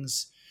different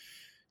things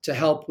to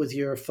help with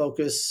your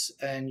focus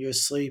and your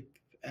sleep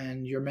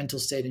and your mental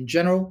state in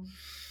general.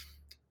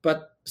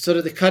 But sort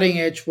of the cutting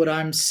edge, what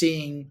I'm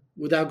seeing,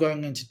 without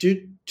going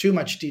into too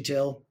much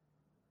detail,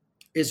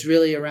 is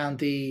really around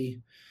the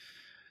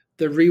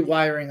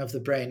rewiring of the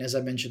brain, as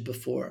I mentioned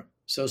before.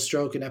 So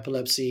stroke and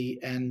epilepsy,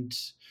 and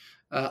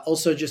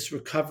also just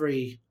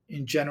recovery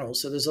in general.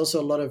 So there's also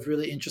a lot of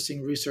really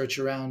interesting research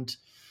around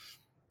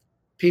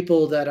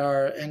people that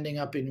are ending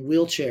up in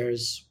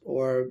wheelchairs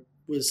or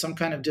with some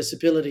kind of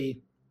disability,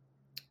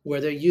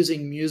 where they're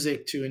using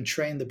music to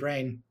entrain the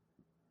brain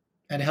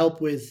and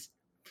help with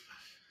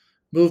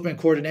movement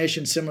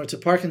coordination similar to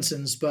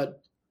Parkinson's,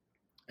 but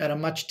at a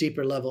much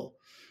deeper level.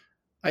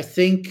 I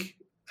think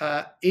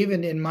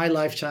even in my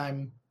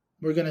lifetime,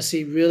 we're going to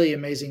see really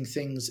amazing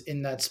things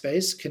in that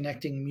space,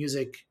 connecting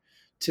music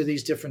to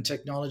these different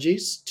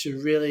technologies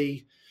to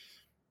really,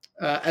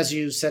 as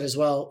you said as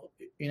well,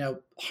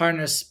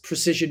 harness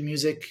precision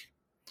music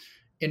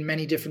in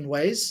many different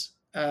ways.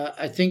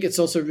 I think it's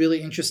also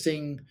really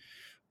interesting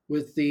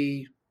with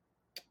the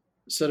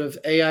sort of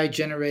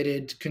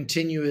AI-generated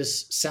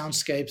continuous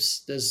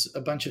soundscapes. There's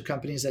a bunch of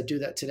companies that do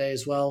that today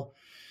as well.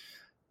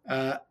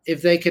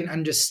 If they can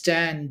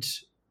understand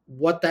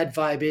what that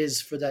vibe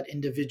is for that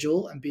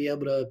individual and be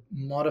able to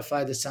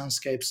modify the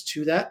soundscapes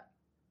to that,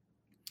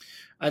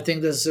 I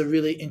think there's a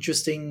really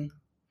interesting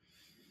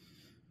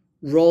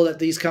role that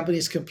these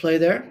companies can play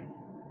there.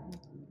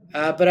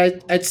 But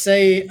I'd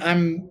say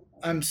I'm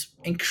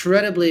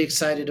incredibly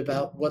excited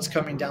about what's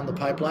coming down the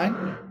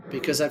pipeline,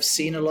 because I've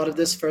seen a lot of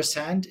this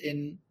firsthand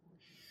in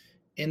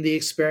the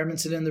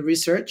experiments and in the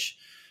research.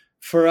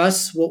 For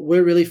us, what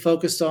we're really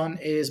focused on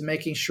is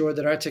making sure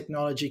that our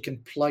technology can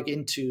plug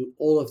into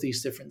all of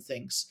these different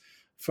things,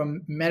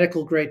 from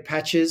medical grade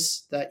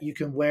patches that you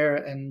can wear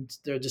and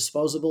they're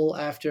disposable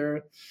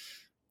after,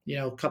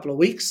 a couple of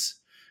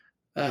weeks,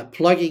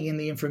 plugging in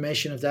the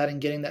information of that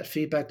and getting that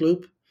feedback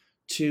loop,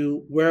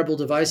 to wearable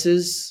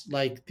devices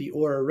like the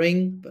Oura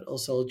Ring, but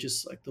also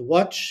just like the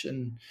watch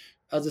and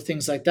other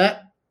things like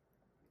that.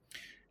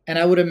 And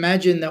I would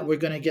imagine that we're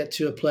going to get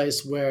to a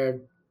place where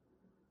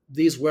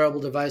these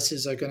wearable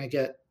devices are going to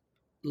get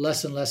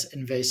less and less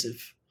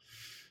invasive,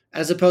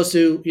 as opposed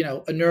to,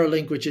 a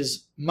Neuralink, which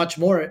is much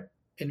more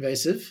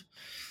invasive.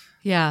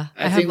 Yeah,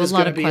 I think have a there's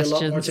lot going to of be a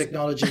lot more questions.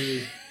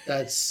 technology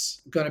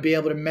that's going to be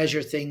able to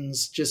measure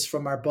things just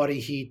from our body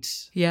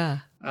heat Yeah.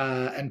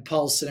 and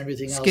pulse and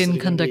everything else that Skin are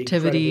going to be incredibly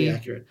conductivity.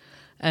 accurate.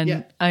 And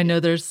Yeah. I know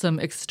there's some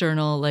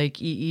external like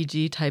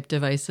EEG type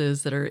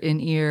devices that are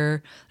in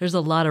ear. There's a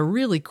lot of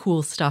really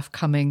cool stuff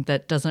coming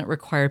that doesn't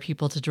require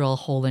people to drill a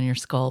hole in your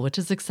skull, which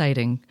is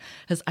exciting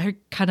because I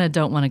kind of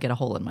don't want to get a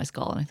hole in my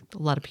skull. And I think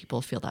a lot of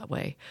people feel that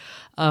way.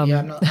 Yeah,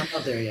 I'm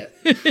not there yet.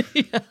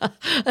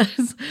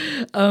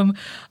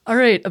 All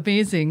right,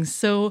 amazing.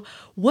 So,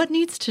 what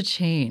needs to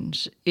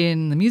change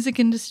in the music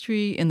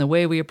industry, in the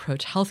way we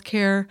approach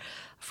healthcare,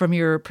 from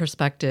your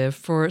perspective,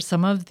 for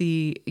some of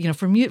the,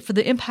 for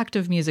the impact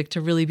of music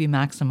to really be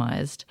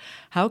maximized?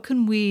 How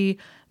can we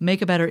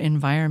make a better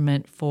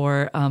environment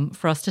for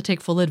us to take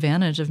full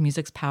advantage of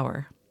music's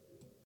power?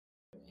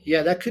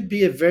 Yeah, that could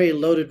be a very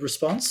loaded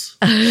response.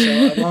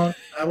 So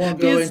I won't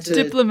Be go as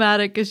into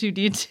diplomatic as you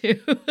need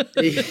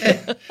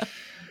to.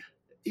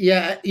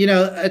 Yeah,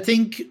 I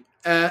think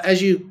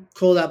as you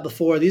called out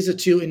before, these are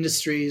two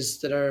industries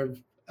that are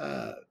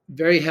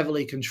very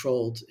heavily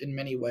controlled in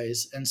many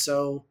ways. And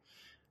so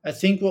I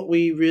think what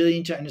we really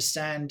need to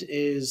understand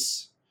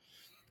is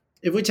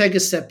if we take a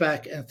step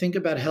back and think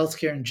about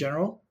healthcare in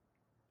general,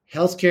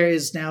 healthcare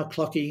is now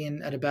clocking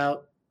in at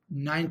about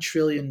 $9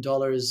 trillion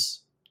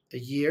a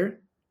year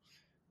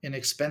in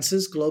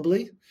expenses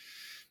globally,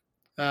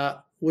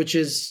 which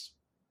is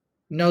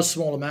no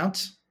small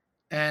amount.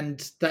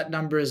 And that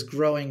number is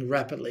growing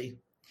rapidly.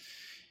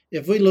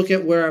 If we look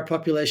at where our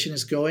population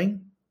is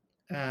going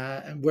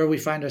and where we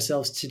find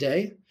ourselves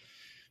today,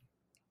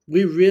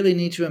 we really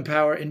need to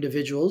empower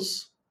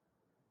individuals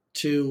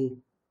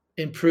to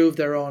improve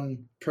their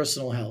own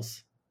personal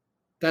health.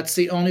 That's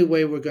the only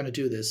way we're going to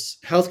do this.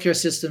 Healthcare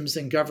systems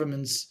and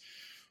governments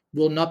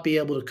will not be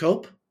able to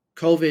cope.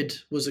 COVID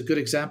was a good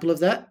example of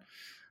that.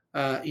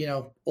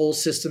 All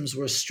systems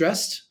were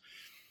stressed.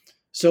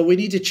 So we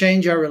need to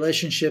change our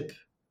relationship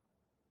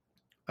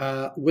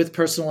with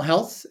personal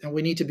health, and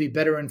we need to be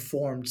better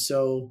informed.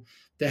 So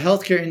the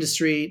healthcare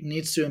industry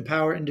needs to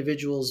empower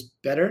individuals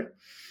better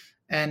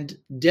and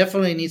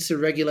definitely needs to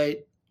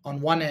regulate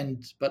on one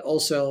end, but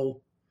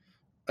also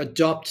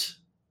adopt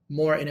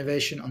more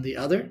innovation on the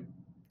other.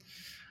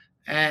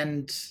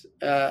 And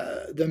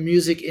the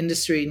music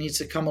industry needs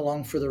to come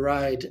along for the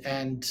ride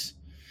and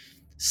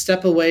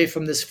step away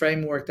from this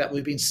framework that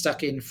we've been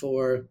stuck in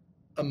for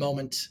a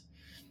moment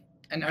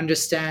and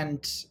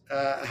understand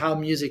how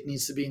music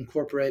needs to be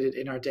incorporated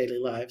in our daily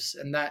lives.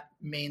 And that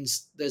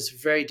means there's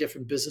very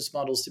different business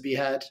models to be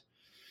had.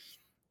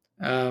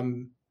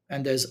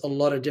 And there's a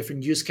lot of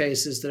different use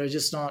cases that are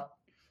just not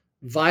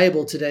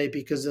viable today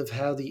because of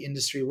how the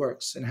industry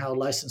works and how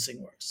licensing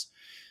works.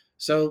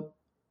 So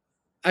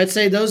I'd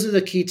say those are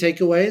the key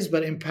takeaways,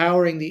 but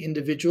empowering the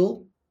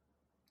individual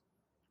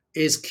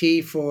is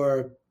key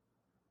for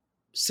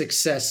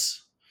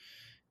success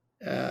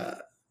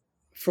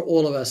for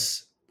all of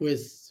us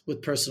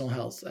with personal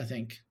health, I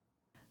think.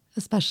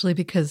 Especially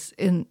because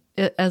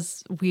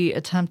as we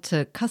attempt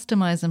to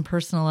customize and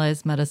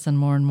personalize medicine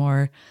more and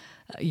more,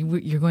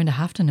 you're going to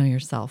have to know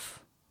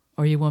yourself,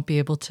 or you won't be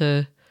able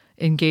to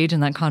engage in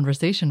that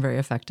conversation very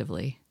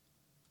effectively.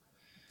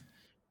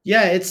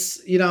 Yeah,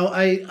 it's,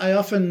 I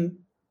often,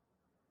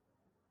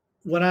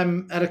 when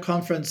I'm at a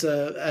conference,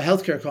 a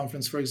healthcare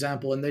conference, for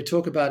example, and they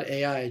talk about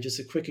AI, just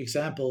a quick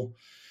example,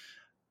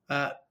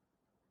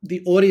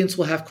 the audience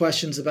will have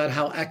questions about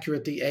how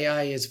accurate the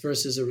AI is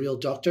versus a real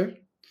doctor.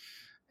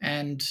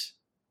 And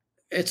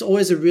it's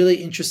always a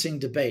really interesting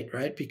debate,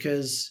 right?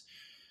 Because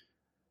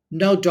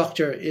no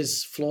doctor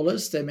is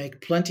flawless. They make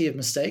plenty of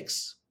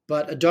mistakes,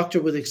 but a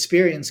doctor with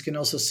experience can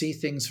also see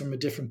things from a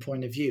different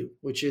point of view,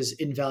 which is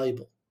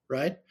invaluable,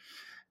 right?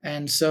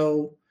 And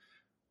so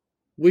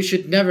we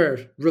should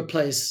never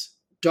replace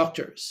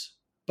doctors,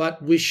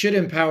 but we should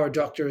empower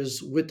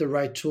doctors with the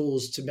right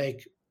tools to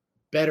make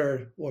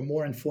better or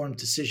more informed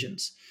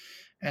decisions.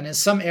 And in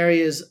some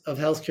areas of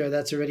healthcare,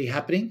 that's already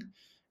happening.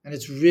 And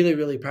it's really,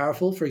 really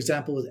powerful. For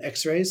example, with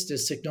x-rays,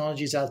 there's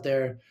technologies out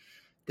there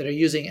that are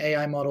using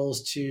AI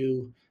models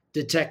to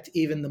detect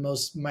even the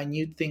most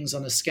minute things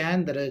on a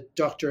scan that a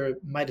doctor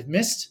might have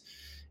missed.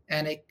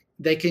 And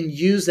they can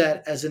use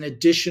that as an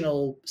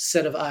additional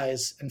set of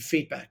eyes and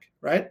feedback,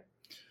 right?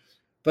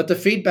 But the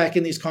feedback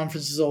in these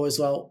conferences is always,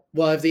 well,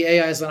 if the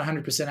AI is not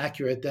 100%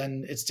 accurate,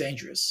 then it's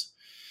dangerous.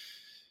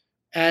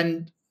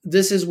 And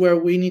this is where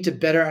we need to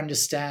better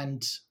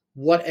understand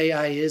what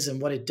AI is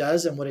and what it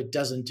does and what it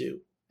doesn't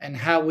do and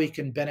how we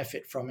can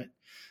benefit from it.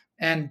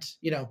 And,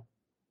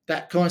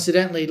 that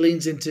coincidentally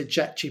leans into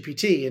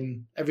ChatGPT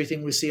and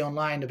everything we see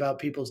online about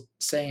people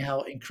saying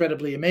how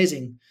incredibly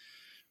amazing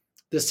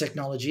this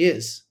technology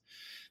is.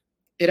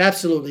 It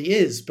absolutely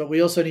is, but we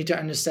also need to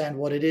understand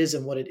what it is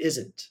and what it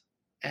isn't.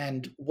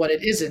 And what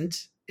it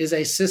isn't is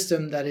a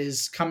system that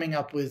is coming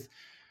up with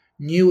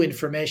new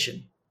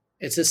information.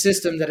 It's a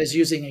system that is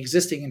using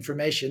existing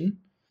information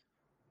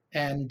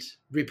and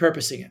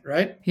repurposing it,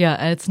 right? Yeah,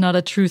 and it's not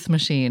a truth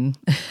machine.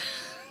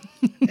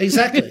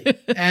 Exactly.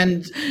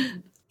 And,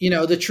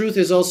 the truth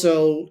is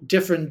also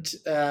different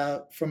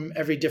from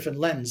every different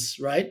lens,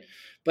 right?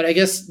 But I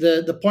guess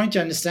the point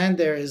to understand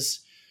there is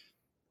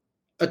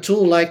a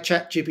tool like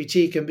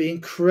ChatGPT can be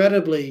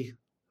incredibly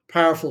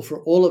powerful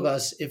for all of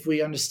us if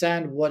we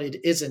understand what it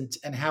isn't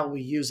and how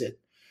we use it.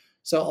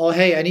 So, oh,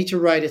 hey, I need to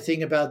write a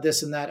thing about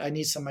this and that. I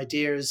need some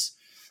ideas.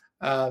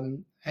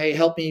 Hey,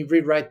 help me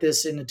rewrite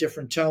this in a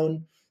different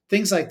tone,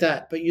 things like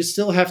that. But you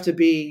still have to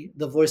be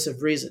the voice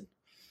of reason.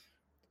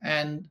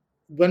 And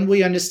when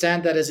we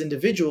understand that as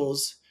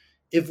individuals,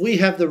 if we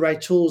have the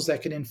right tools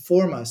that can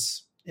inform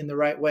us in the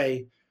right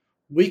way,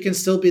 we can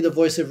still be the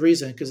voice of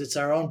reason because it's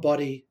our own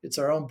body, it's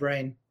our own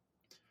brain.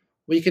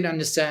 We can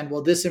understand,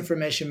 well, this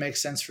information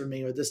makes sense for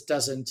me, or this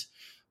doesn't,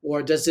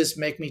 or does this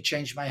make me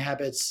change my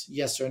habits?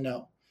 Yes or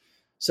no.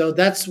 So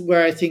that's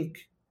where I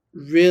think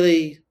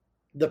really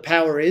the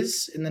power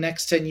is in the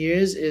next 10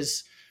 years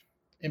is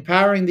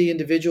empowering the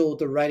individual with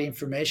the right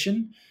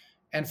information.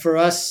 And for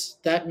us,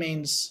 that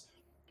means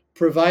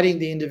providing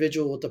the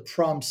individual with the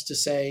prompts to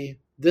say,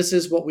 this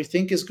is what we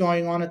think is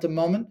going on at the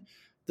moment.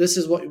 This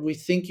is what we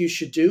think you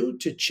should do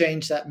to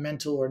change that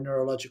mental or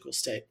neurological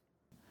state.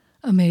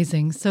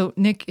 Amazing. So,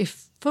 Nicc,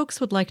 if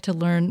folks would like to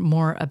learn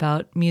more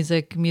about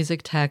music,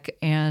 music tech,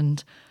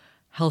 and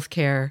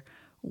healthcare,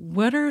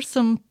 where are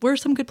some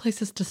good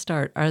places to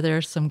start? Are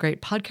there some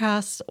great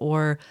podcasts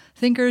or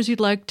thinkers you'd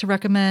like to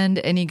recommend?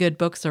 Any good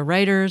books or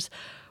writers?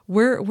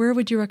 Where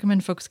would you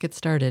recommend folks get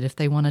started if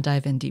they want to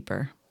dive in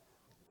deeper?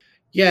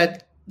 Yeah,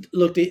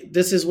 look,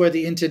 this is where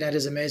the internet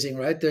is amazing,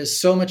 right? There's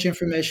so much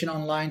information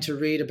online to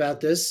read about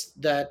this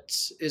that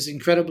is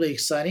incredibly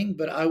exciting.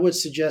 But I would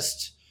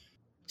suggest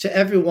to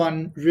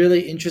everyone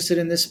really interested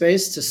in this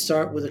space to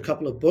start with a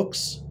couple of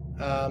books.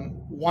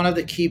 One of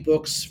the key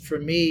books for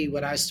me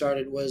when I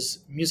started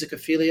was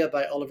Musicophilia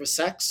by Oliver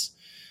Sacks.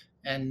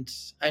 And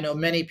I know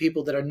many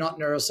people that are not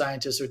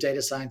neuroscientists or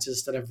data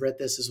scientists that have read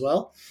this as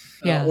well,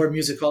 or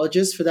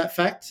musicologists for that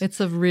fact. It's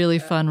a really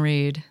fun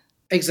read.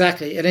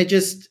 Exactly. And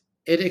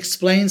it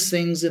explains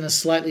things in a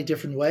slightly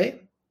different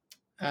way,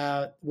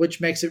 which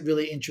makes it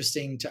really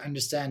interesting to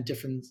understand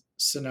different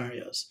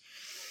scenarios.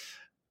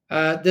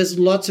 There's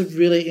lots of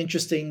really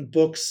interesting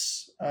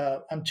books.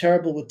 I'm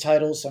terrible with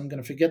titles, so I'm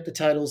going to forget the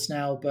titles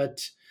now, but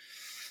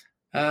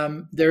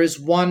there is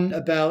one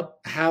about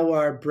how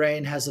our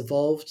brain has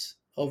evolved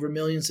over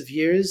millions of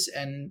years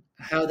and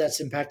how that's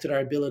impacted our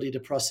ability to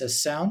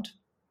process sound.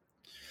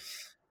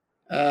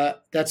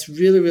 That's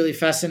really, really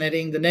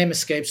fascinating. The name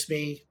escapes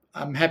me.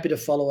 I'm happy to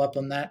follow up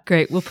on that.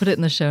 Great. We'll put it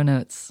in the show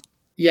notes.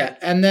 Yeah.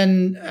 And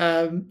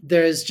then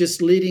there's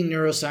just leading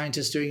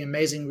neuroscientists doing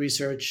amazing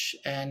research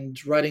and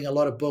writing a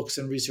lot of books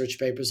and research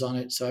papers on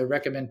it. So I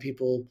recommend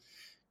people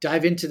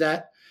dive into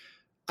that.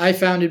 I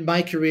found in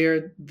my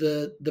career,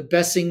 the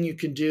best thing you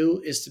can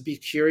do is to be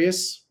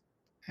curious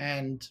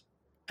and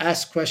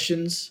ask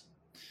questions.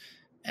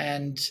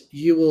 And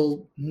you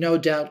will no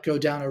doubt go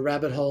down a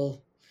rabbit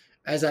hole,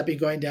 as I've been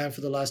going down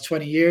for the last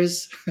 20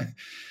 years,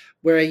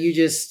 where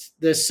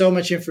there's so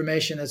much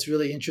information that's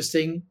really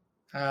interesting.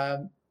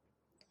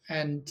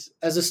 And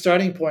as a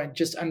starting point,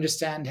 just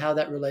understand how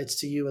that relates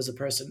to you as a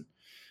person.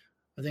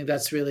 I think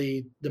that's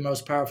really the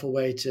most powerful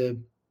way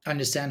to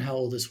understand how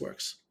all this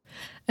works.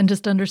 And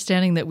just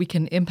understanding that we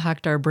can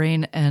impact our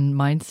brain and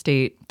mind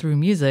state through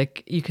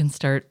music, you can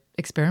start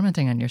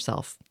experimenting on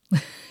yourself.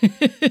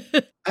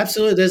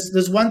 Absolutely.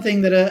 There's one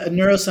thing that a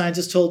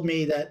neuroscientist told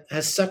me that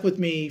has stuck with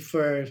me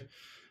for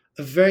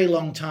a very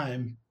long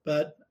time.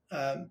 But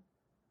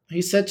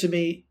he said to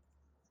me,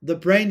 the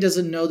brain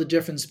doesn't know the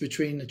difference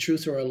between a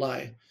truth or a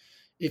lie.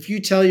 If you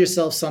tell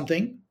yourself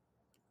something,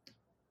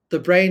 the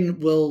brain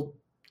will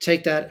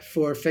take that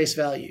for face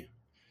value.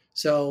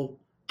 So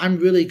I'm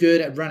really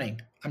good at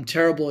running. I'm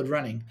terrible at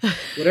running.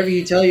 Whatever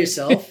you tell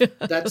yourself,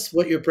 that's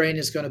what your brain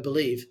is going to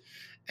believe.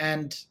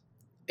 And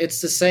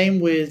it's the same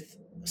with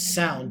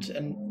sound.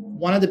 And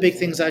one of the big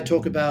things I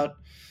talk about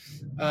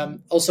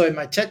also in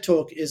my TED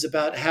Talk is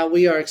about how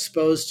we are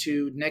exposed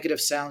to negative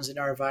sounds in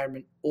our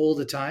environment all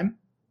the time.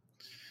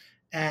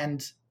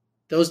 And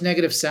those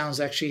negative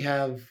sounds actually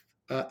have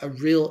a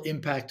real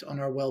impact on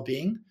our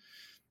well-being.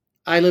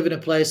 I live in a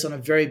place on a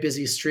very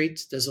busy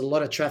street. There's a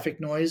lot of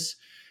traffic noise.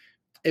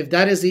 If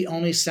that is the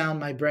only sound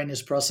my brain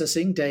is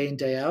processing day in,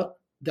 day out,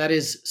 that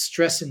is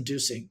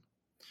stress-inducing.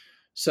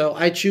 So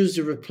I choose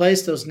to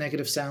replace those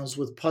negative sounds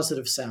with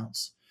positive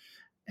sounds.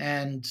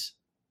 And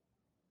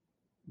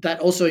that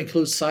also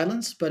includes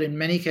silence, but in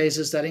many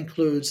cases that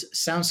includes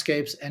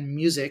soundscapes and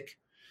music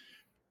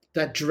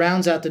that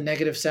drowns out the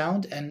negative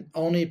sound and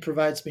only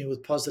provides me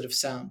with positive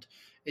sound.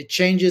 It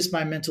changes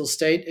my mental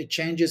state. It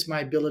changes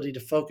my ability to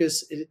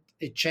focus.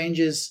 It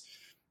changes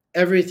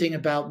everything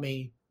about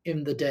me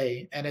in the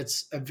day. And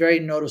it's a very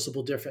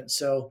noticeable difference.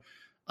 So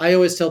I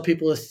always tell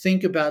people to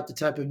think about the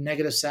type of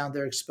negative sound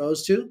they're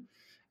exposed to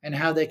and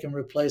how they can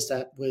replace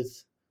that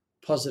with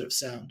positive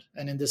sound.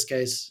 And in this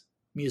case,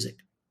 music.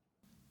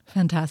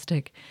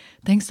 Fantastic.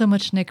 Thanks so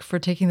much, Nicc, for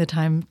taking the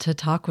time to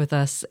talk with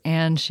us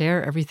and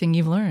share everything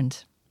you've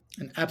learned.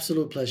 An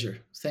absolute pleasure.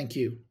 Thank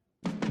you.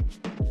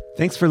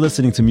 Thanks for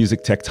listening to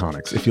Music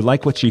Tectonics. If you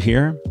like what you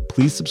hear,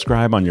 please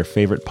subscribe on your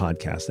favorite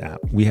podcast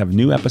app. We have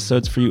new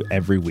episodes for you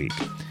every week.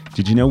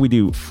 Did you know we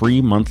do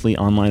free monthly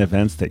online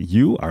events that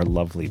you, our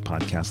lovely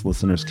podcast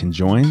listeners, can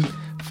join?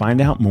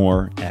 Find out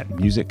more at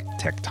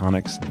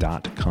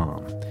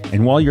musictectonics.com.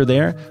 And while you're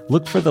there,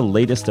 look for the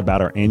latest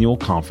about our annual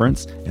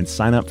conference and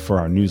sign up for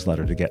our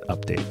newsletter to get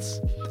updates.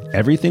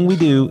 Everything we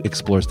do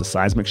explores the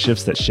seismic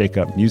shifts that shake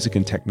up music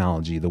and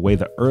technology, the way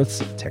the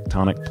Earth's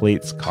tectonic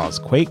plates cause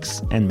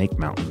quakes and make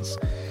mountains.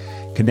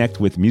 Connect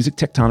with Music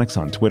Tectonics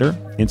on Twitter,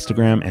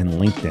 Instagram, and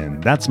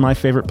LinkedIn. That's my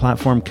favorite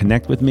platform.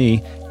 Connect with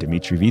me,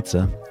 Dimitri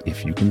Vitsa,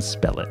 if you can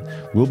spell it.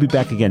 We'll be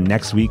back again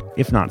next week,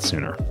 if not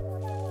sooner.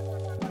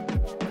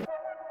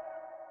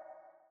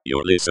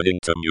 You're listening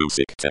to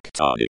Music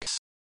Tectonics.